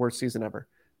 that was the worst season ever.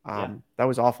 That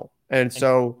was awful. And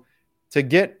so to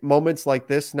get moments like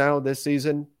this now, this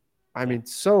season, I mean,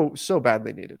 so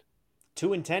badly needed.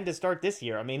 2-10 to start this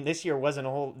year. I mean, this year wasn't a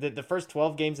whole. The first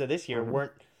 12 games of this year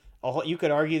weren't a whole. You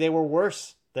could argue they were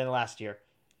worse than last year.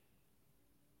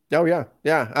 Oh yeah,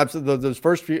 absolutely. Those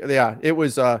first few, it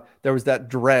was. There was that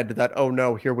dread that, oh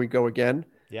no, here we go again.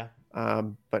 Yeah.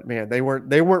 But man, they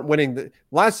weren't winning. The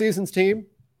last season's team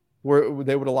they would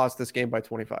have lost this game by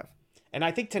 25. And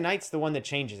I think tonight's the one that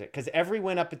changes it, because every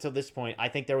win up until this point, I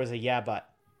think there was a but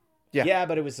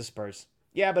it was the Spurs.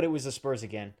 Yeah, but it was the Spurs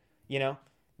again.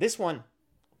 This one,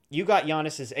 you got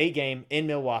Giannis's A game in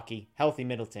Milwaukee, healthy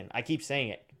Middleton. I keep saying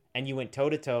it. And you went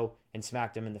toe-to-toe and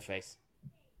smacked him in the face.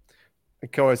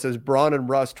 Koa says, Braun and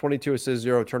Russ, 22 assists,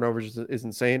 0 turnovers is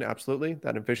insane. Absolutely.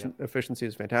 That efficiency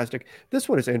is fantastic. This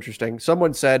one is interesting.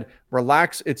 Someone said,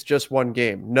 relax, it's just one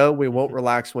game. No, we won't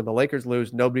relax when the Lakers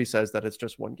lose. Nobody says that it's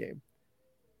just one game.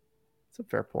 It's a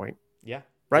fair point. Yeah.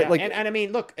 Right? Yeah. And I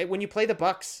mean, look, when you play the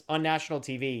Bucks on national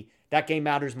TV, that game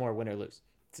matters more, win or lose,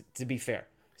 to be fair.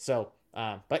 So,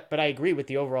 but I agree with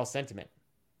the overall sentiment.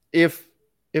 If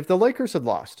the Lakers had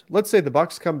lost, let's say the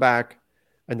Bucks come back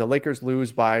and the Lakers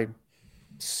lose by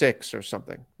 6 or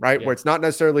something, right? Yeah. Where it's not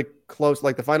necessarily close,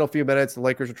 like the final few minutes, the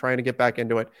Lakers are trying to get back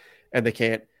into it and they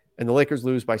can't, and the Lakers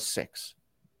lose by 6.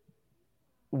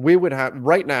 We would have,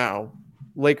 right now,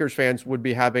 Lakers fans would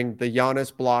be having the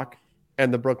Giannis block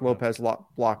and the Brook Lopez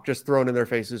block just thrown in their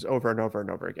faces over and over and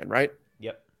over again, right?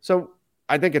 Yep. So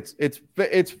I think it's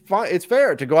fine. It's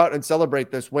fair to go out and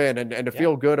celebrate this win and to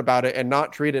feel good about it and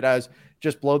not treat it as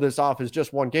just blow this off as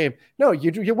just one game. No,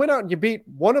 you went out and you beat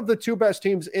one of the two best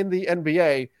teams in the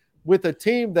NBA with a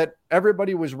team that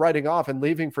everybody was writing off and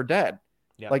leaving for dead.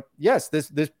 Yeah. Like, yes,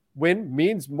 this win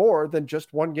means more than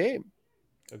just one game.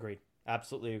 Agreed.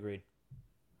 Absolutely agreed.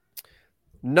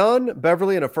 None,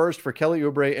 Beverly, and a first for Kelly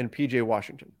Oubre and PJ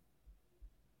Washington.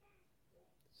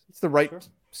 It's the right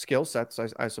skill sets,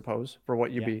 I suppose, for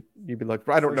what you'd be looking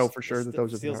for. I don't know for sure that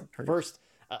those are the first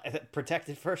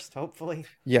protected first, hopefully.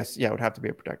 Yes, yeah, it would have to be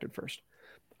a protected first.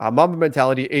 Mamba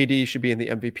mentality. AD should be in the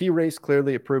MVP race.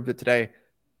 Clearly, it proved it today.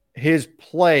 His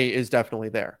play is definitely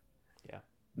there. Yeah,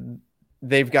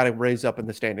 they've got to raise up in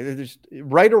the standing.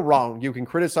 Right or wrong, you can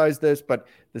criticize this, but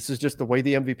this is just the way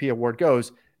the MVP award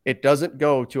goes. It doesn't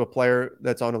go to a player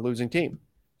that's on a losing team.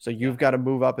 So you've got to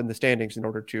move up in the standings in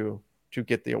order to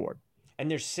get the award.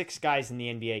 And there's 6 guys in the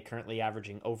NBA currently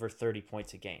averaging over 30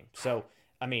 points a game. So,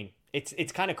 I mean,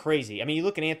 it's kind of crazy. I mean, you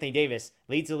look at Anthony Davis,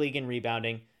 leads the league in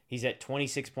rebounding. He's at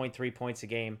 26.3 points a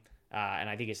game. And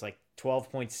I think it's like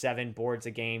 12.7 boards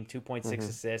a game, 2.6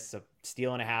 assists, a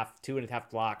steal and a half,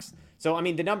 2.5 blocks. So, I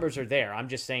mean, the numbers are there. I'm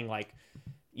just saying, like,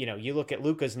 you know, you look at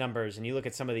Luka's numbers and you look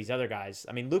at some of these other guys.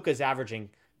 I mean, Luka's averaging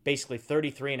basically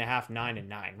 33.5, 9, and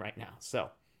 9 right now. So,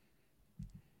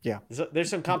 yeah,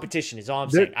 there's some competition is all I'm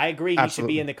saying. I agree. He should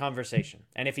be in the conversation.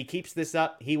 And if he keeps this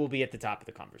up, he will be at the top of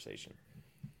the conversation.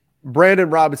 Brandon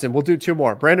Robinson. We'll do 2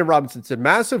 more. Brandon Robinson said,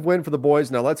 massive win for the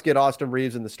boys. Now let's get Austin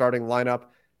Reeves in the starting lineup.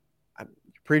 I'm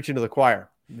preaching to the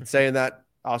choir. I've been saying that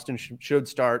Austin should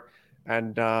start.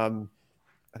 And I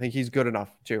think he's good enough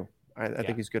too. I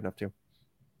think he's good enough too.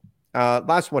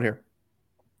 Last one here.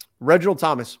 Reginald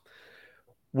Thomas.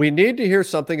 We need to hear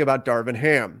something about Darvin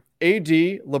Ham. AD,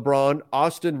 LeBron,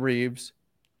 Austin Reeves.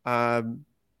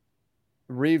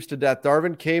 Reeves to death.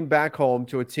 Darvin came back home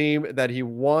to a team that he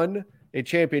won a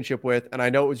championship with, and I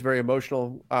know it was very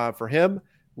emotional for him.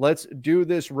 Let's do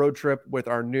this road trip with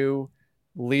our new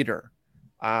leader.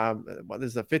 This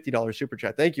is a $50 super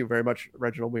chat. Thank you very much,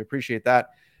 Reginald. We appreciate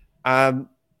that.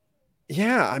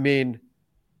 Yeah, I mean,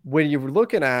 when you're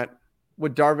looking at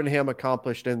what Darvin Ham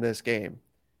accomplished in this game,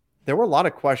 there were a lot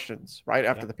of questions, right?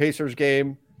 After the Pacers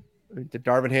game, did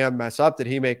Darvin Ham mess up? Did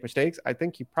he make mistakes? I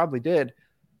think he probably did.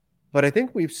 But I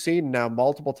think we've seen now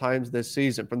multiple times this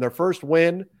season, from their first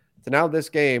win to now this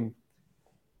game,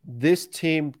 this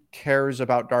team cares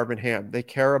about Darvin Ham. They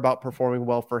care about performing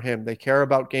well for him. They care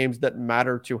about games that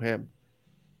matter to him.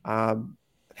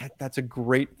 That's a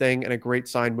great thing and a great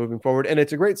sign moving forward. And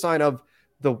it's a great sign of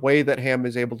the way that Ham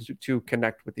is able to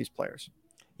connect with these players.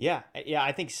 Yeah,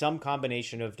 I think some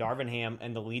combination of Darvin Ham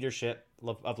and the leadership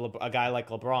of a guy like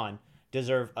LeBron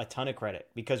deserve a ton of credit,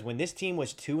 because when this team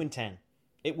was 2-10,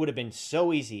 it would have been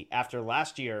so easy after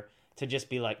last year to just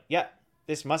be like, yeah,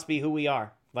 this must be who we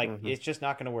are. Like, it's just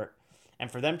not going to work. And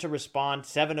for them to respond,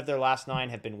 7 of their last 9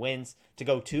 have been wins, to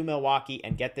go to Milwaukee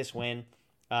and get this win.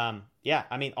 Yeah,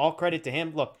 I mean, all credit to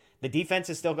him. Look, the defense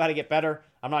has still got to get better.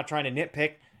 I'm not trying to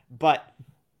nitpick, but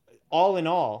all in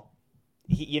all,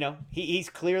 he's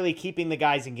clearly keeping the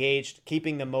guys engaged,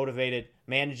 keeping them motivated,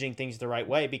 managing things the right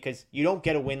way, because you don't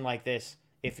get a win like this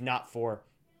if not for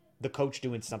the coach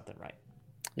doing something right.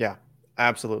 Yeah,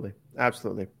 absolutely.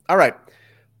 Absolutely. All right.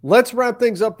 Let's wrap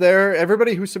things up there.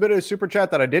 Everybody who submitted a super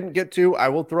chat that I didn't get to, I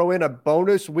will throw in a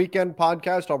bonus weekend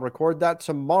podcast. I'll record that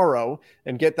tomorrow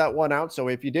and get that one out. So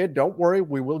if you did, don't worry.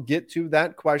 We will get to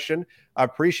that question. I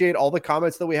appreciate all the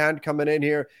comments that we had coming in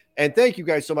here. And thank you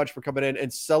guys so much for coming in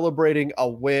and celebrating a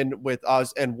win with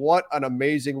us. And what an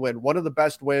amazing win. One of the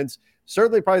best wins,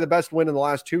 certainly probably the best win in the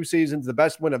last 2 seasons, the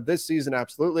best win of this season,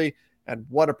 absolutely. And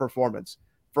what a performance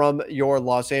from your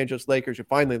Los Angeles Lakers, who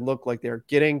finally look like they're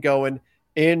getting going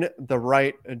in the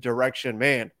right direction.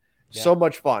 Man, so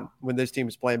much fun when this team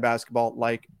is playing basketball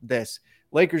like this.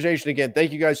 Lakers Nation, again,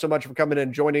 thank you guys so much for coming in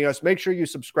and joining us. Make sure you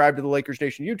subscribe to the Lakers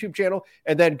Nation YouTube channel,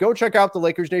 and then go check out the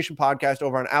Lakers Nation podcast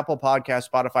over on Apple Podcasts,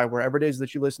 Spotify, wherever it is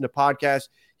that you listen to podcasts.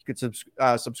 You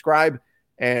can subscribe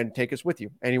and take us with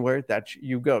you anywhere that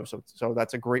you go. So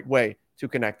that's a great way to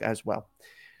connect as well.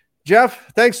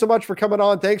 Jeff, thanks so much for coming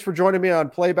on. Thanks for joining me on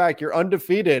Playback. You're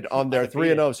undefeated on their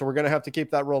 3-0, so we're going to have to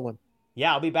keep that rolling.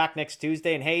 Yeah, I'll be back next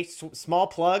Tuesday. And hey, small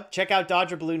plug, check out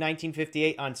Dodger Blue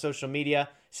 1958 on social media.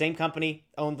 Same company,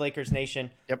 owned Lakers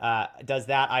Nation, does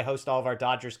that. I host all of our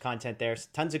Dodgers content there.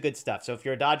 Tons of good stuff. So if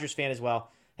you're a Dodgers fan as well,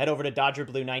 head over to Dodger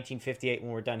Blue 1958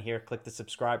 when we're done here. Click the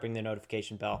subscribe, ring the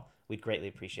notification bell. We'd greatly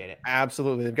appreciate it.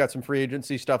 Absolutely. They've got some free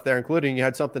agency stuff there, including you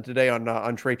had something today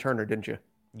on Trey Turner, didn't you?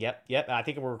 Yep. I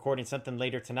think we're recording something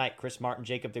later tonight. Chris Martin,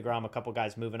 Jacob deGrom, a couple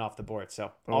guys moving off the board.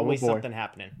 So always something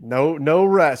happening.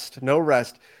 No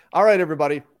rest. All right,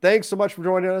 everybody. Thanks so much for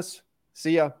joining us.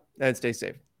 See ya and stay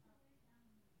safe.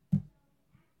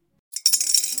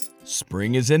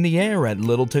 Spring is in the air at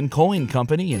Littleton Coin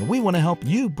Company, and we want to help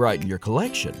you brighten your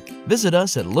collection. Visit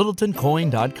us at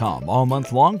littletoncoin.com all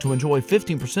month long to enjoy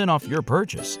 15% off your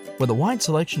purchase. With a wide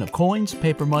selection of coins,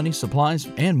 paper money, supplies,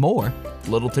 and more,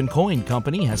 Littleton Coin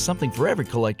Company has something for every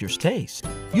collector's taste.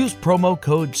 Use promo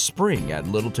code SPRING at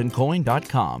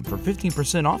littletoncoin.com for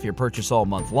 15% off your purchase all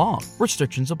month long.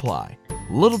 Restrictions apply.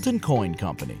 Littleton Coin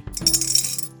Company.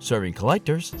 Serving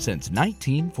collectors since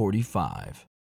 1945.